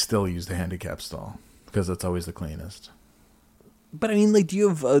I still use the handicap stall because it's always the cleanest. But I mean, like, do you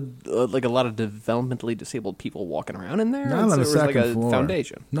have like a lot of developmentally disabled people walking around in there? Not on the second floor.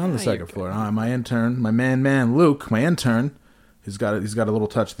 Foundation. Not on the second floor. My intern, my man Luke, my intern, he's got a little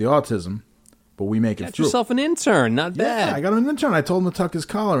touch of the autism, but we make it Got through. yourself an intern, not bad. Yeah, I got an intern. I told him to tuck his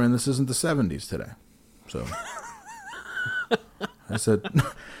collar in. This isn't the 70s today, so I said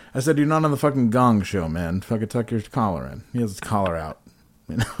you're not on the fucking Gong Show, man. Fucking tuck your collar in. He has his collar out.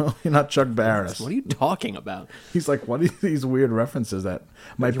 You're not Chuck Barris. What are you talking about? He's like, what are these weird references that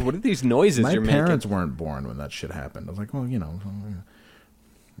what are these noises you're making? My parents weren't born when that shit happened. I was like, well, And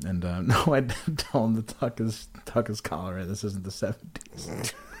no, I didn't tell him to tuck his collar in. This isn't the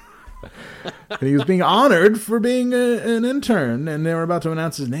 70s. And he was being honored for being an intern, and they were about to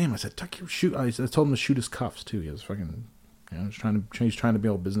announce his name. I said, tuck your shoe. I told him to shoot his cuffs too. He was fucking, he's trying to be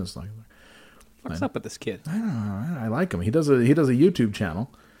all business-like. What's up with this kid? I don't know. I like him. He does a YouTube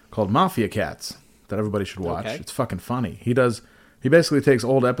channel called Mafia Cats that everybody should watch. Okay. It's fucking funny. He basically takes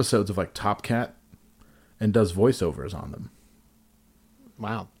old episodes of like Top Cat and does voiceovers on them.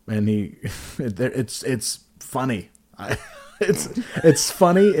 Wow. And it's funny. It's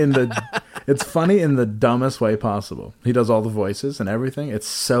funny in the dumbest way possible. He does all the voices and everything. It's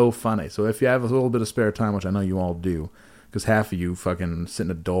so funny. So if you have a little bit of spare time, which I know you all do, because half of you fucking sit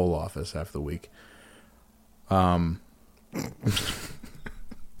in a dole office half the week. I'm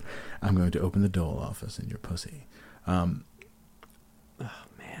going to open the dole office in your pussy. Oh man,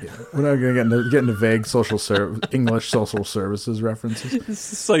 yeah. We're not going to get into vague English social services references.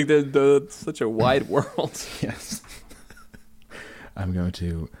 This is like such a wide world. Yes. I'm going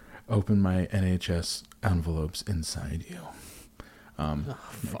to open my NHS envelopes inside you.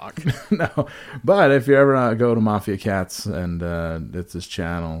 Fuck. No, but if you ever go to Mafia Cats and it's his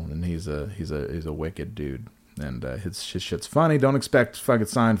channel, and he's a wicked dude, and his shit's funny. Don't expect fucking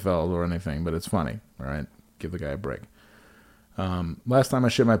Seinfeld or anything, but it's funny. All right, give the guy a break. Last time I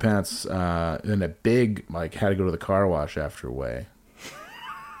shit my pants in a big, like, had to go to the car wash after way.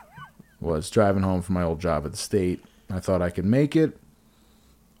 Was driving home from my old job at the state. I thought I could make it.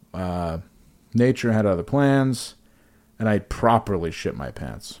 Nature had other plans, and I properly shit my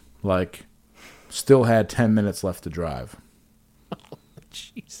pants. Like, still had 10 minutes left to drive. Oh,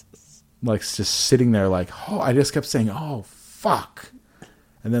 Jesus. Like, just sitting there like, oh, I just kept saying, oh, fuck.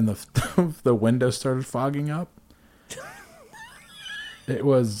 And then the window started fogging up. It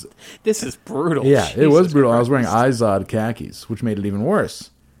was... This is brutal. Yeah, Jesus it was brutal. Christ. I was wearing Izod khakis, which made it even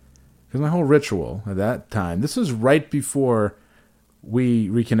worse. Because my whole ritual at that time, this was right before we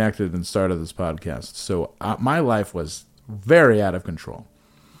reconnected and started this podcast. So my life was very out of control.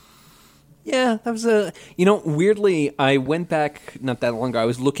 Yeah, that was weirdly, I went back not that long ago. I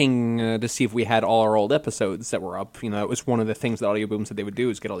was looking to see if we had all our old episodes that were up. It was one of the things that Audio Boom said they would do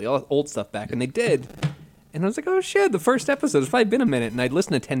is get all the old stuff back, and they did. And I was like, oh shit, the first episode, it's probably been a minute, and I'd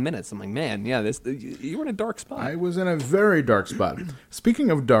listened to 10 minutes. I'm like, man, yeah, you were in a dark spot. I was in a very dark spot.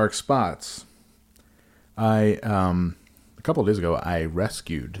 Speaking of dark spots, a couple of days ago, I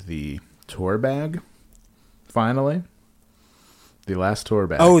rescued the tour bag, finally. The last tour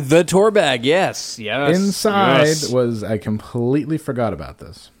bag. Oh, the tour bag, yes. Inside was, I completely forgot about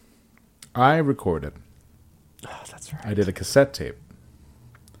this. I recorded. Oh, that's right. I did a cassette tape.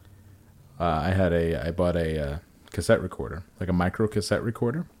 I bought a cassette recorder, like a micro cassette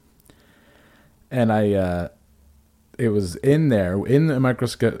recorder. And it was in there, in the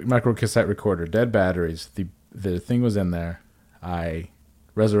micro cassette recorder, dead batteries. The thing was in there. I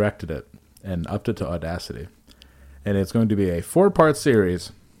resurrected it and upped it to Audacity. And it's going to be a 4-part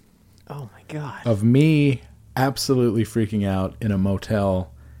series. Oh my God. Of me absolutely freaking out in a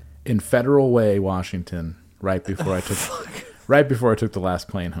motel in Federal Way, Washington, right before I took the last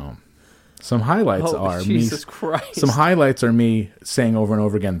plane home. Some highlights are Jesus Christ. Some highlights are me saying over and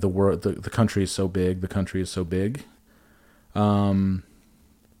over again, the country is so big, the country is so big. I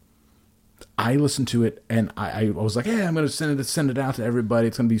listened to it and I was like, hey, I'm going to send it out to everybody.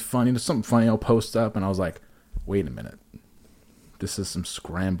 It's going to be funny. There's something funny I'll post up. And I was like, wait a minute. This is some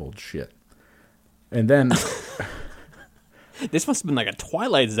scrambled shit. And then this must have been like a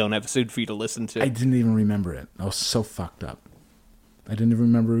Twilight Zone episode for you to listen to. I didn't even remember it. I was so fucked up. I didn't even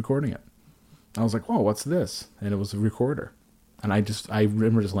remember recording it. I was like, whoa, what's this? And it was a recorder. And I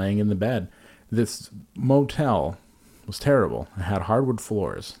remember just laying in the bed. This motel was terrible. It had hardwood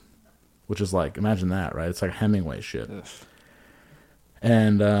floors, which is like, imagine that, right? It's like Hemingway shit. Ugh.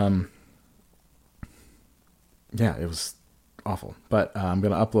 And, yeah, it was awful. But I'm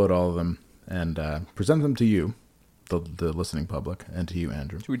going to upload all of them and present them to you, the listening public, and to you,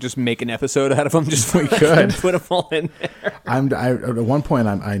 Andrew. Should we just make an episode out of them? Just we could put them all in there. At one point,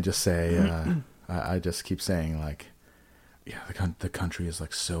 I just say, I just keep saying, like, yeah, the country is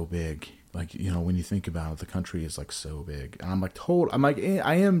like so big. Like, when you think about it, the country is like so big. And I'm like,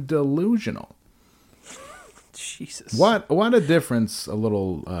 I am delusional. Jesus. What a difference a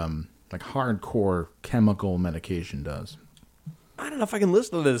little like hardcore chemical medication does. I don't know if I can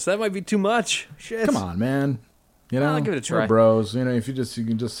listen to this. That might be too much. Shit. Come on, man. I'll give it a try. We're bros. If you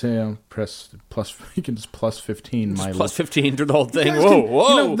can just press plus, you can just plus 15 my plus 15 to the whole thing. Whoa.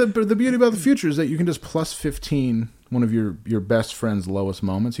 Whoa. The beauty about the future is that you can just plus 15 one of your best friend's lowest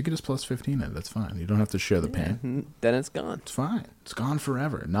moments. You can just plus 15 it. That's fine. You don't have to share the pain. Then it's gone. It's fine. It's gone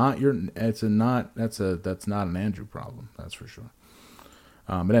forever. That's not an Andrew problem. That's for sure.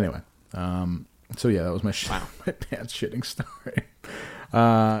 But anyway, so yeah, that was my my pants shitting story.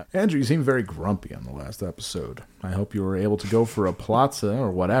 Andrew, you seem very grumpy on the last episode. I hope you were able to go for a platza or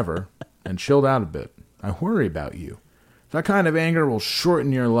whatever and chilled out a bit. I worry about you. That kind of anger will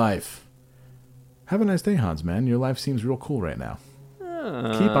shorten your life. Have a nice day, Hans, man. Your life seems real cool right now.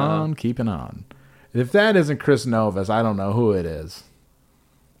 Keep on keeping on. If that isn't Chris Novus, I don't know who it is.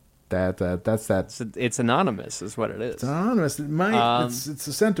 That's that. It's anonymous, is what it is. It's anonymous. It's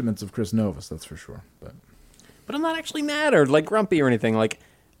the sentiments of Chris Novus, that's for sure. But I'm not actually mad or like grumpy or anything. Like,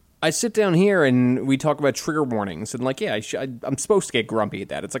 I sit down here and we talk about trigger warnings, and like, yeah, I'm supposed to get grumpy at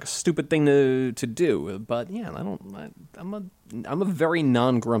that. It's like a stupid thing to do, but yeah, I'm a very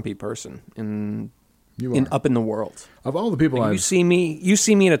non-grumpy person up in the world. Of all the people, like, you see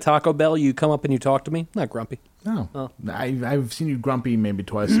me at a Taco Bell, you come up and you talk to me. Not grumpy. No, I've seen you grumpy maybe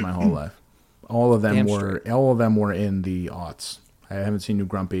twice in my whole life. All of them were in the aughts. I haven't seen you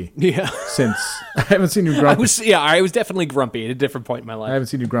grumpy Yeah. since. I haven't seen you grumpy. I was definitely grumpy at a different point in my I life. haven't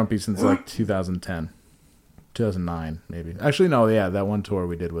seen you grumpy since like 2010, 2009 maybe. Actually, no, yeah, that one tour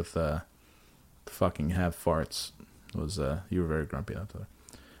we did with fucking Have Farts was you were very grumpy that tour.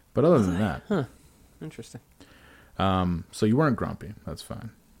 But other than that, Interesting. so you weren't grumpy. That's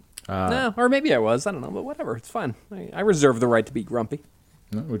fine. No, or maybe I was. I don't know, but whatever. It's fine. I reserve the right to be grumpy.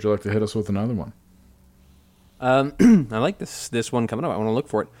 Would you like to hit us with another one? I like this one coming up. I want to look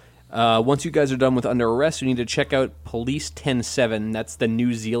for it. Once you guys are done with Under Arrest, you need to check out Police 10-7. That's the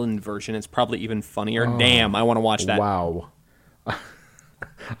New Zealand version. It's probably even funnier. Damn, I want to watch that. Wow.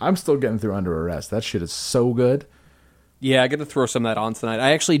 I'm still getting through Under Arrest. That shit is so good. Yeah, I got to throw some of that on tonight.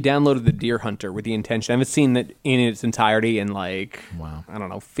 I actually downloaded The Deer Hunter with the intention. I haven't seen it in its entirety in like, Wow. I don't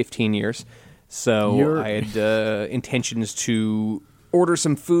know, 15 years. So I had intentions to order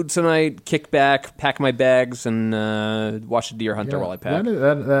some food tonight, kick back, pack my bags, and watch The Deer Hunter while I pack.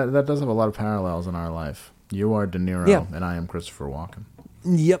 That does have a lot of parallels in our life. You are De Niro, Yeah. and I am Christopher Walken.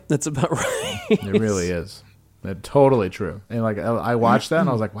 Yep, that's about right. It really is. It's totally true. And like I watched that, and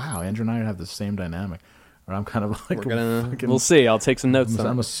I was like, wow, Andrew and I have the same dynamic. Or I'm kind of like We'll see. I'll take some notes.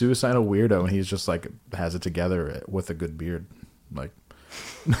 I'm a suicidal weirdo, and he's just like has it together with a good beard. Like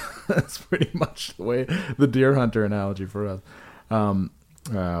that's pretty much the way the Deer Hunter analogy for us.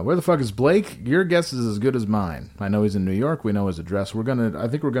 Where the fuck is Blake? Your guess is as good as mine. I know he's in New York. We know his address. I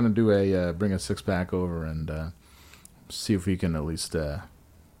think we're gonna do bring a 6-pack over and see if we can at least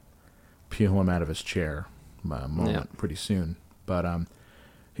peel him out of his chair moment pretty soon. But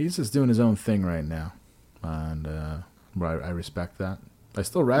he's just doing his own thing right now. And I respect that. I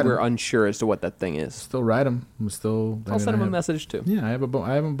still write him. We're unsure as to what that thing is. Still write him. I'll send him a message too. Yeah, I have a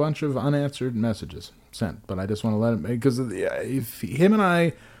bunch of unanswered messages sent, but I just want to let him, because if him and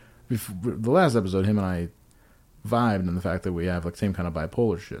I, the last episode, him and I vibed in the fact that we have like same kind of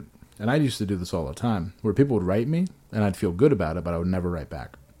bipolar shit. And I used to do this all the time, where people would write me and I'd feel good about it, but I would never write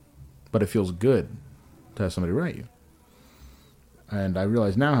back. But it feels good to have somebody write you. And I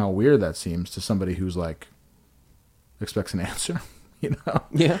realize now how weird that seems to somebody who's like expects an answer, you know?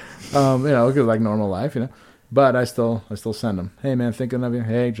 Yeah. Because like normal life, you know. But I still send them. Hey man, thinking of you.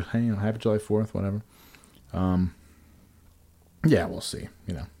 Hey, happy July 4th, whatever. Yeah, we'll see,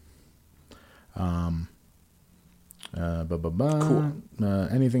 you know. Cool.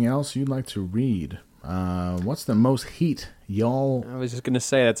 Anything else you'd like to read? What's the most heat y'all? I was just gonna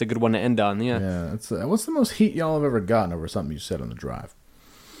say that's a good one to end on. Yeah. Yeah. What's the most heat y'all have ever gotten over something you said on the drive?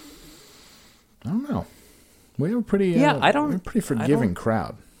 I don't know. We were pretty. We're a pretty forgiving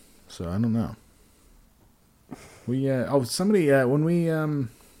crowd, so I don't know. We somebody when we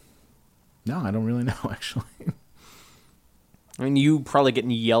no, I don't really know actually. I mean, you probably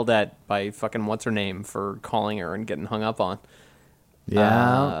getting yelled at by fucking what's her name for calling her and getting hung up on.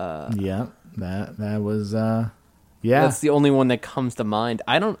 Yeah. Yeah. That was yeah. That's the only one that comes to mind.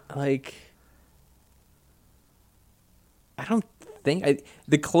 I don't think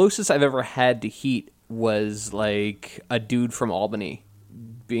the closest I've ever had to heat was like a dude from Albany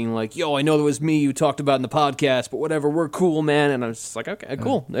being like, "Yo, I know that was me you talked about in the podcast, but whatever, we're cool, man." And I was just like, "Okay,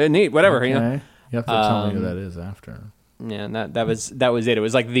 cool, neat, whatever." Okay. You know, you have to tell me who that is after. Yeah, and that was it. It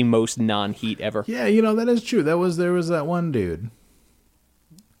was like the most non-heat ever. Yeah, that is true. There was that one dude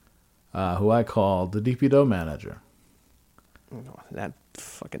who I called the DPW manager. That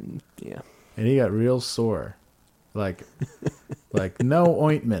fucking yeah. And he got real sore. Like no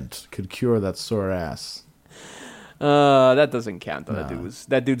ointment could cure that sore ass. That doesn't count though. No.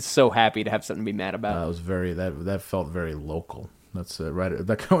 That dude's so happy to have something to be mad about. That felt very local. That's right.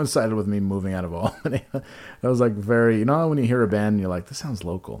 That coincided with me moving out of Albany. That was like very, when you hear a band and you're like, this sounds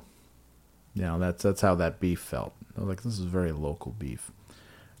local. That's how that beef felt. I was like, this is very local beef.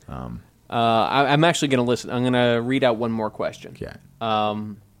 I'm actually going to listen. I'm going to read out one more question. Okay.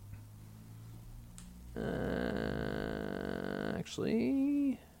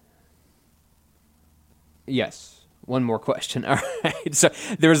 Actually, yes. One more question. All right. So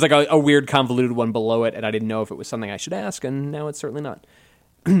there was like a weird convoluted one below it, and I didn't know if it was something I should ask, and now it's certainly not.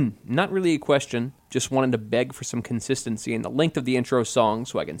 Not really a question. Just wanted to beg for some consistency in the length of the intro song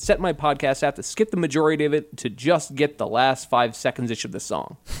so I can set my podcast app to skip the majority of it to just get the last 5 seconds-ish of the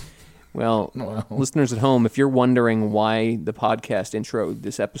song. Well, listeners at home, if you're wondering why the podcast intro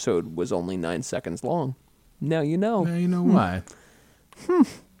this episode was only 9 seconds long, now you know. Now you know why.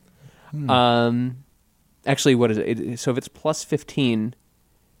 Actually, what is it? So if it's plus 15,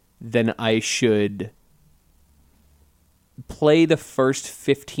 then I should play the first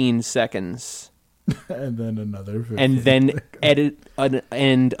 15 seconds. And then another 15 and then seconds. edit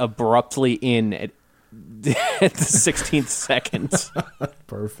and abruptly in at at the 16th second.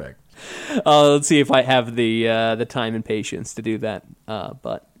 Perfect. Let's see if I have the time and patience to do that.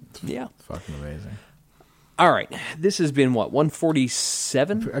 But yeah, Fucking amazing. all right. This has been what,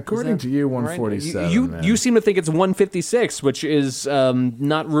 147? According to you, 147. You man. you seem to think it's 156, which is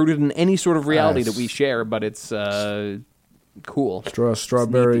not rooted in any sort of reality Yes. that we share, but it's cool.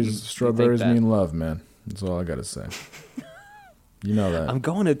 Strawberries think that. mean love, man. That's all I gotta say. You know that.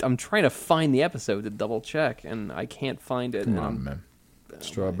 I'm trying to find the episode to double check, and I can't find it. Come on, man.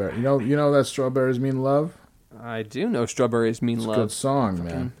 Strawberry. You know that strawberries mean love? I do know Strawberries Mean It's a Love. good song,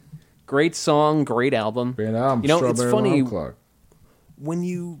 man. Great song, great album. Great album. You know, it's Strawberry funny Alarm Clock. when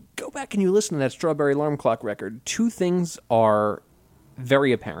you go back and you listen to that Strawberry Alarm Clock record. Two things are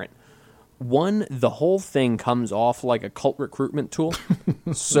very apparent. One, the whole thing comes off like a cult recruitment tool.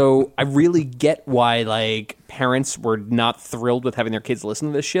 So I really get why like parents were not thrilled with having their kids listen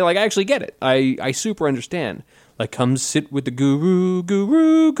to this shit. Like I actually get it. I super understand. Like come sit with the guru,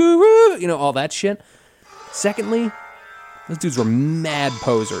 guru, guru, you know, all that shit. Secondly, those dudes were mad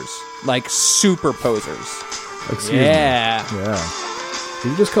posers. Like super posers. Excuse me. Yeah. Yeah.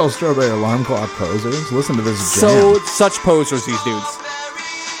 Did you just call Strawberry Alarm Clock posers? Listen to this jam. Such posers, these dudes.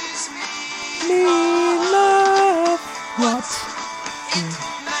 This is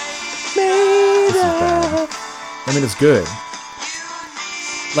bad. I mean, it's good.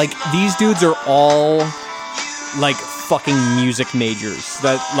 Like, these dudes are all, like, fucking music majors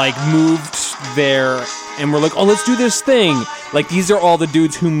that, like, moved there and were like, oh, let's do this thing. Like, these are all the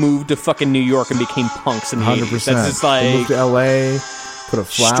dudes who moved to fucking New York and became punks in the 100%. 80s. That's just They moved like, to L.A., put a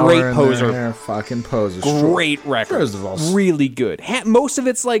flower Straight in poser. there. Fucking poser. great record. First of all, really good. Most of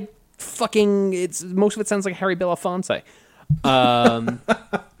it's like fucking, most of it sounds like Harry Belafonte.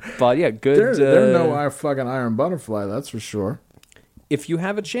 But yeah, good. They're no fucking Iron Butterfly, that's for sure. If you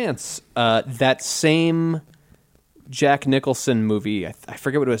have a chance, that same Jack Nicholson movie, I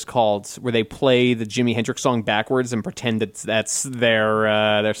forget what it was called, where they play the Jimi Hendrix song backwards and pretend that's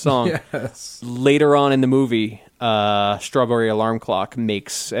their song. Yes. Later on in the movie, Strawberry Alarm Clock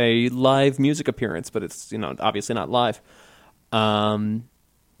makes a live music appearance, but it's obviously not live.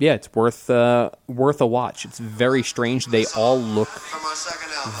 Yeah, it's worth a watch. It's very strange. They all look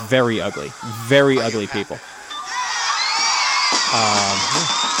very ugly people.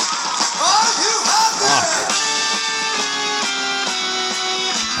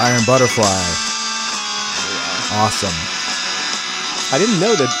 Iron Butterfly. Awesome. I didn't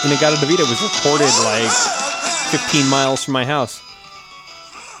know that In-A-Gadda-Da-Vida was recorded like 15 miles from my house.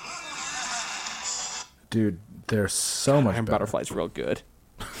 Dude, they're so much Iron better. Butterfly's real good.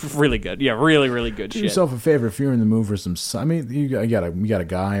 Really good. Yeah, really, really good Do shit. yourself a favor if you're in the mood for some. I mean, you got a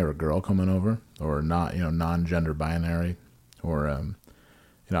guy or a girl coming over, or not, non-gender binary, or I'm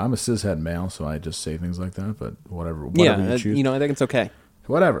a cishet male, so I just say things like that. But whatever you choose. I think it's okay.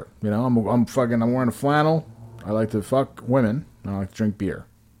 Whatever. I'm wearing a flannel. I like to fuck women. I like to drink beer.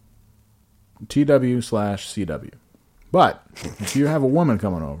 TW/CW. But if you have a woman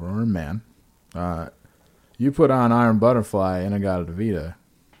coming over or a man, you put on Iron Butterfly and In-A-Gadda-Da-Vida,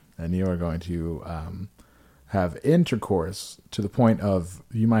 and you are going to have intercourse to the point of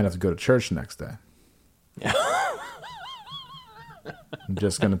you might have to go to church the next day. I'm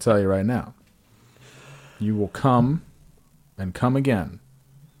just going to tell you right now. You will come and come again.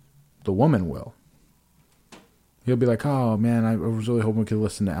 The woman will. He'll be like, oh, man, I was really hoping we could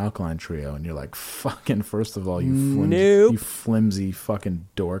listen to Alkaline Trio. And you're like, fucking, first of all, you flimsy fucking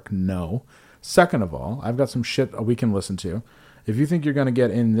dork. No. Second of all, I've got some shit we can listen to. If you think you're going to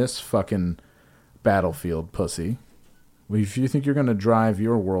get in this fucking battlefield, pussy, if you think you're going to drive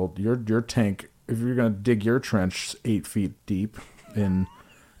your world, your tank, if you're going to dig your trench 8 feet deep in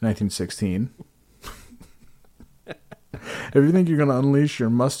 1916, if you think you're going to unleash your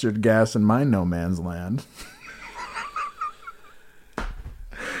mustard gas in my no man's land,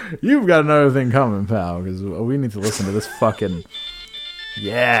 you've got another thing coming, pal, because we need to listen to this fucking...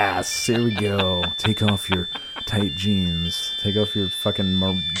 Yes, here we go. Take off your tight jeans. Take off your fucking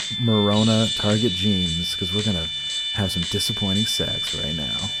Morona Target jeans, because we're going to have some disappointing sex right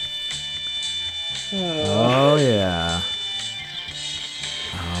now. Oh, yeah.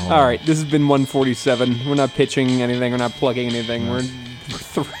 All right, this has been 147. We're not pitching anything. We're not plugging anything. We're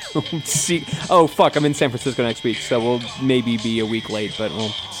through. Oh, fuck, I'm in San Francisco next week, so we'll maybe be a week late, but we'll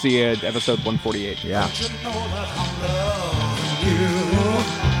see you at episode 148. Yeah.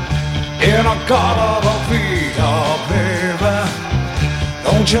 In-A-Gadda-Da-Vida, baby.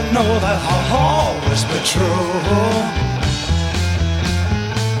 Don't you know that I'll always be true?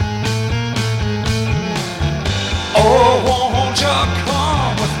 Oh, won't you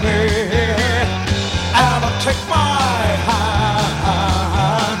come with me and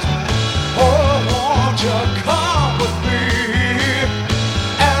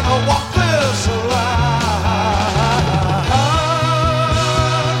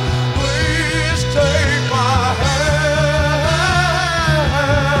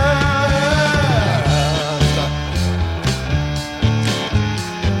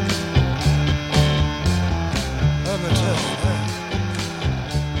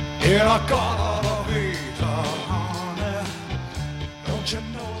I gotta be honey. Don't you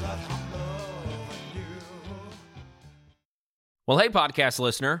know that I'm loving you? Well, hey, podcast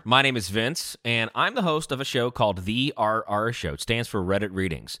listener. My name is Vince, and I'm the host of a show called The RR Show. It stands for Reddit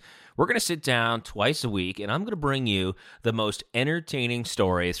Readings. We're going to sit down twice a week, and I'm going to bring you the most entertaining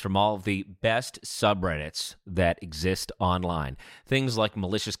stories from all of the best subreddits that exist online. Things like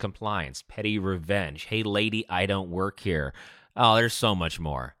malicious compliance, petty revenge, hey, lady, I don't work here. Oh, there's so much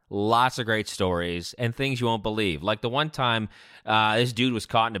more. Lots of great stories and things you won't believe. Like the one time this dude was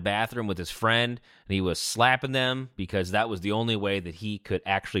caught in a bathroom with his friend and he was slapping them because that was the only way that he could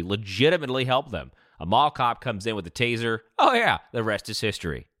actually legitimately help them. A mall cop comes in with a taser. Oh, yeah, the rest is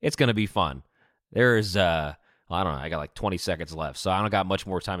history. It's going to be fun. There's, I don't know, I got like 20 seconds left, so I don't got much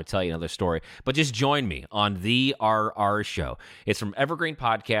more time to tell you another story. But just join me on The RR Show. It's from Evergreen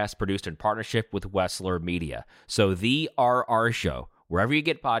Podcast, produced in partnership with Wessler Media. So The RR Show, wherever you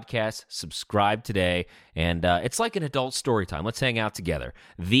get podcasts, subscribe today. And it's like an adult story time. Let's hang out together.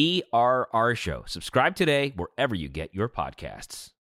 The RR Show. Subscribe today wherever you get your podcasts.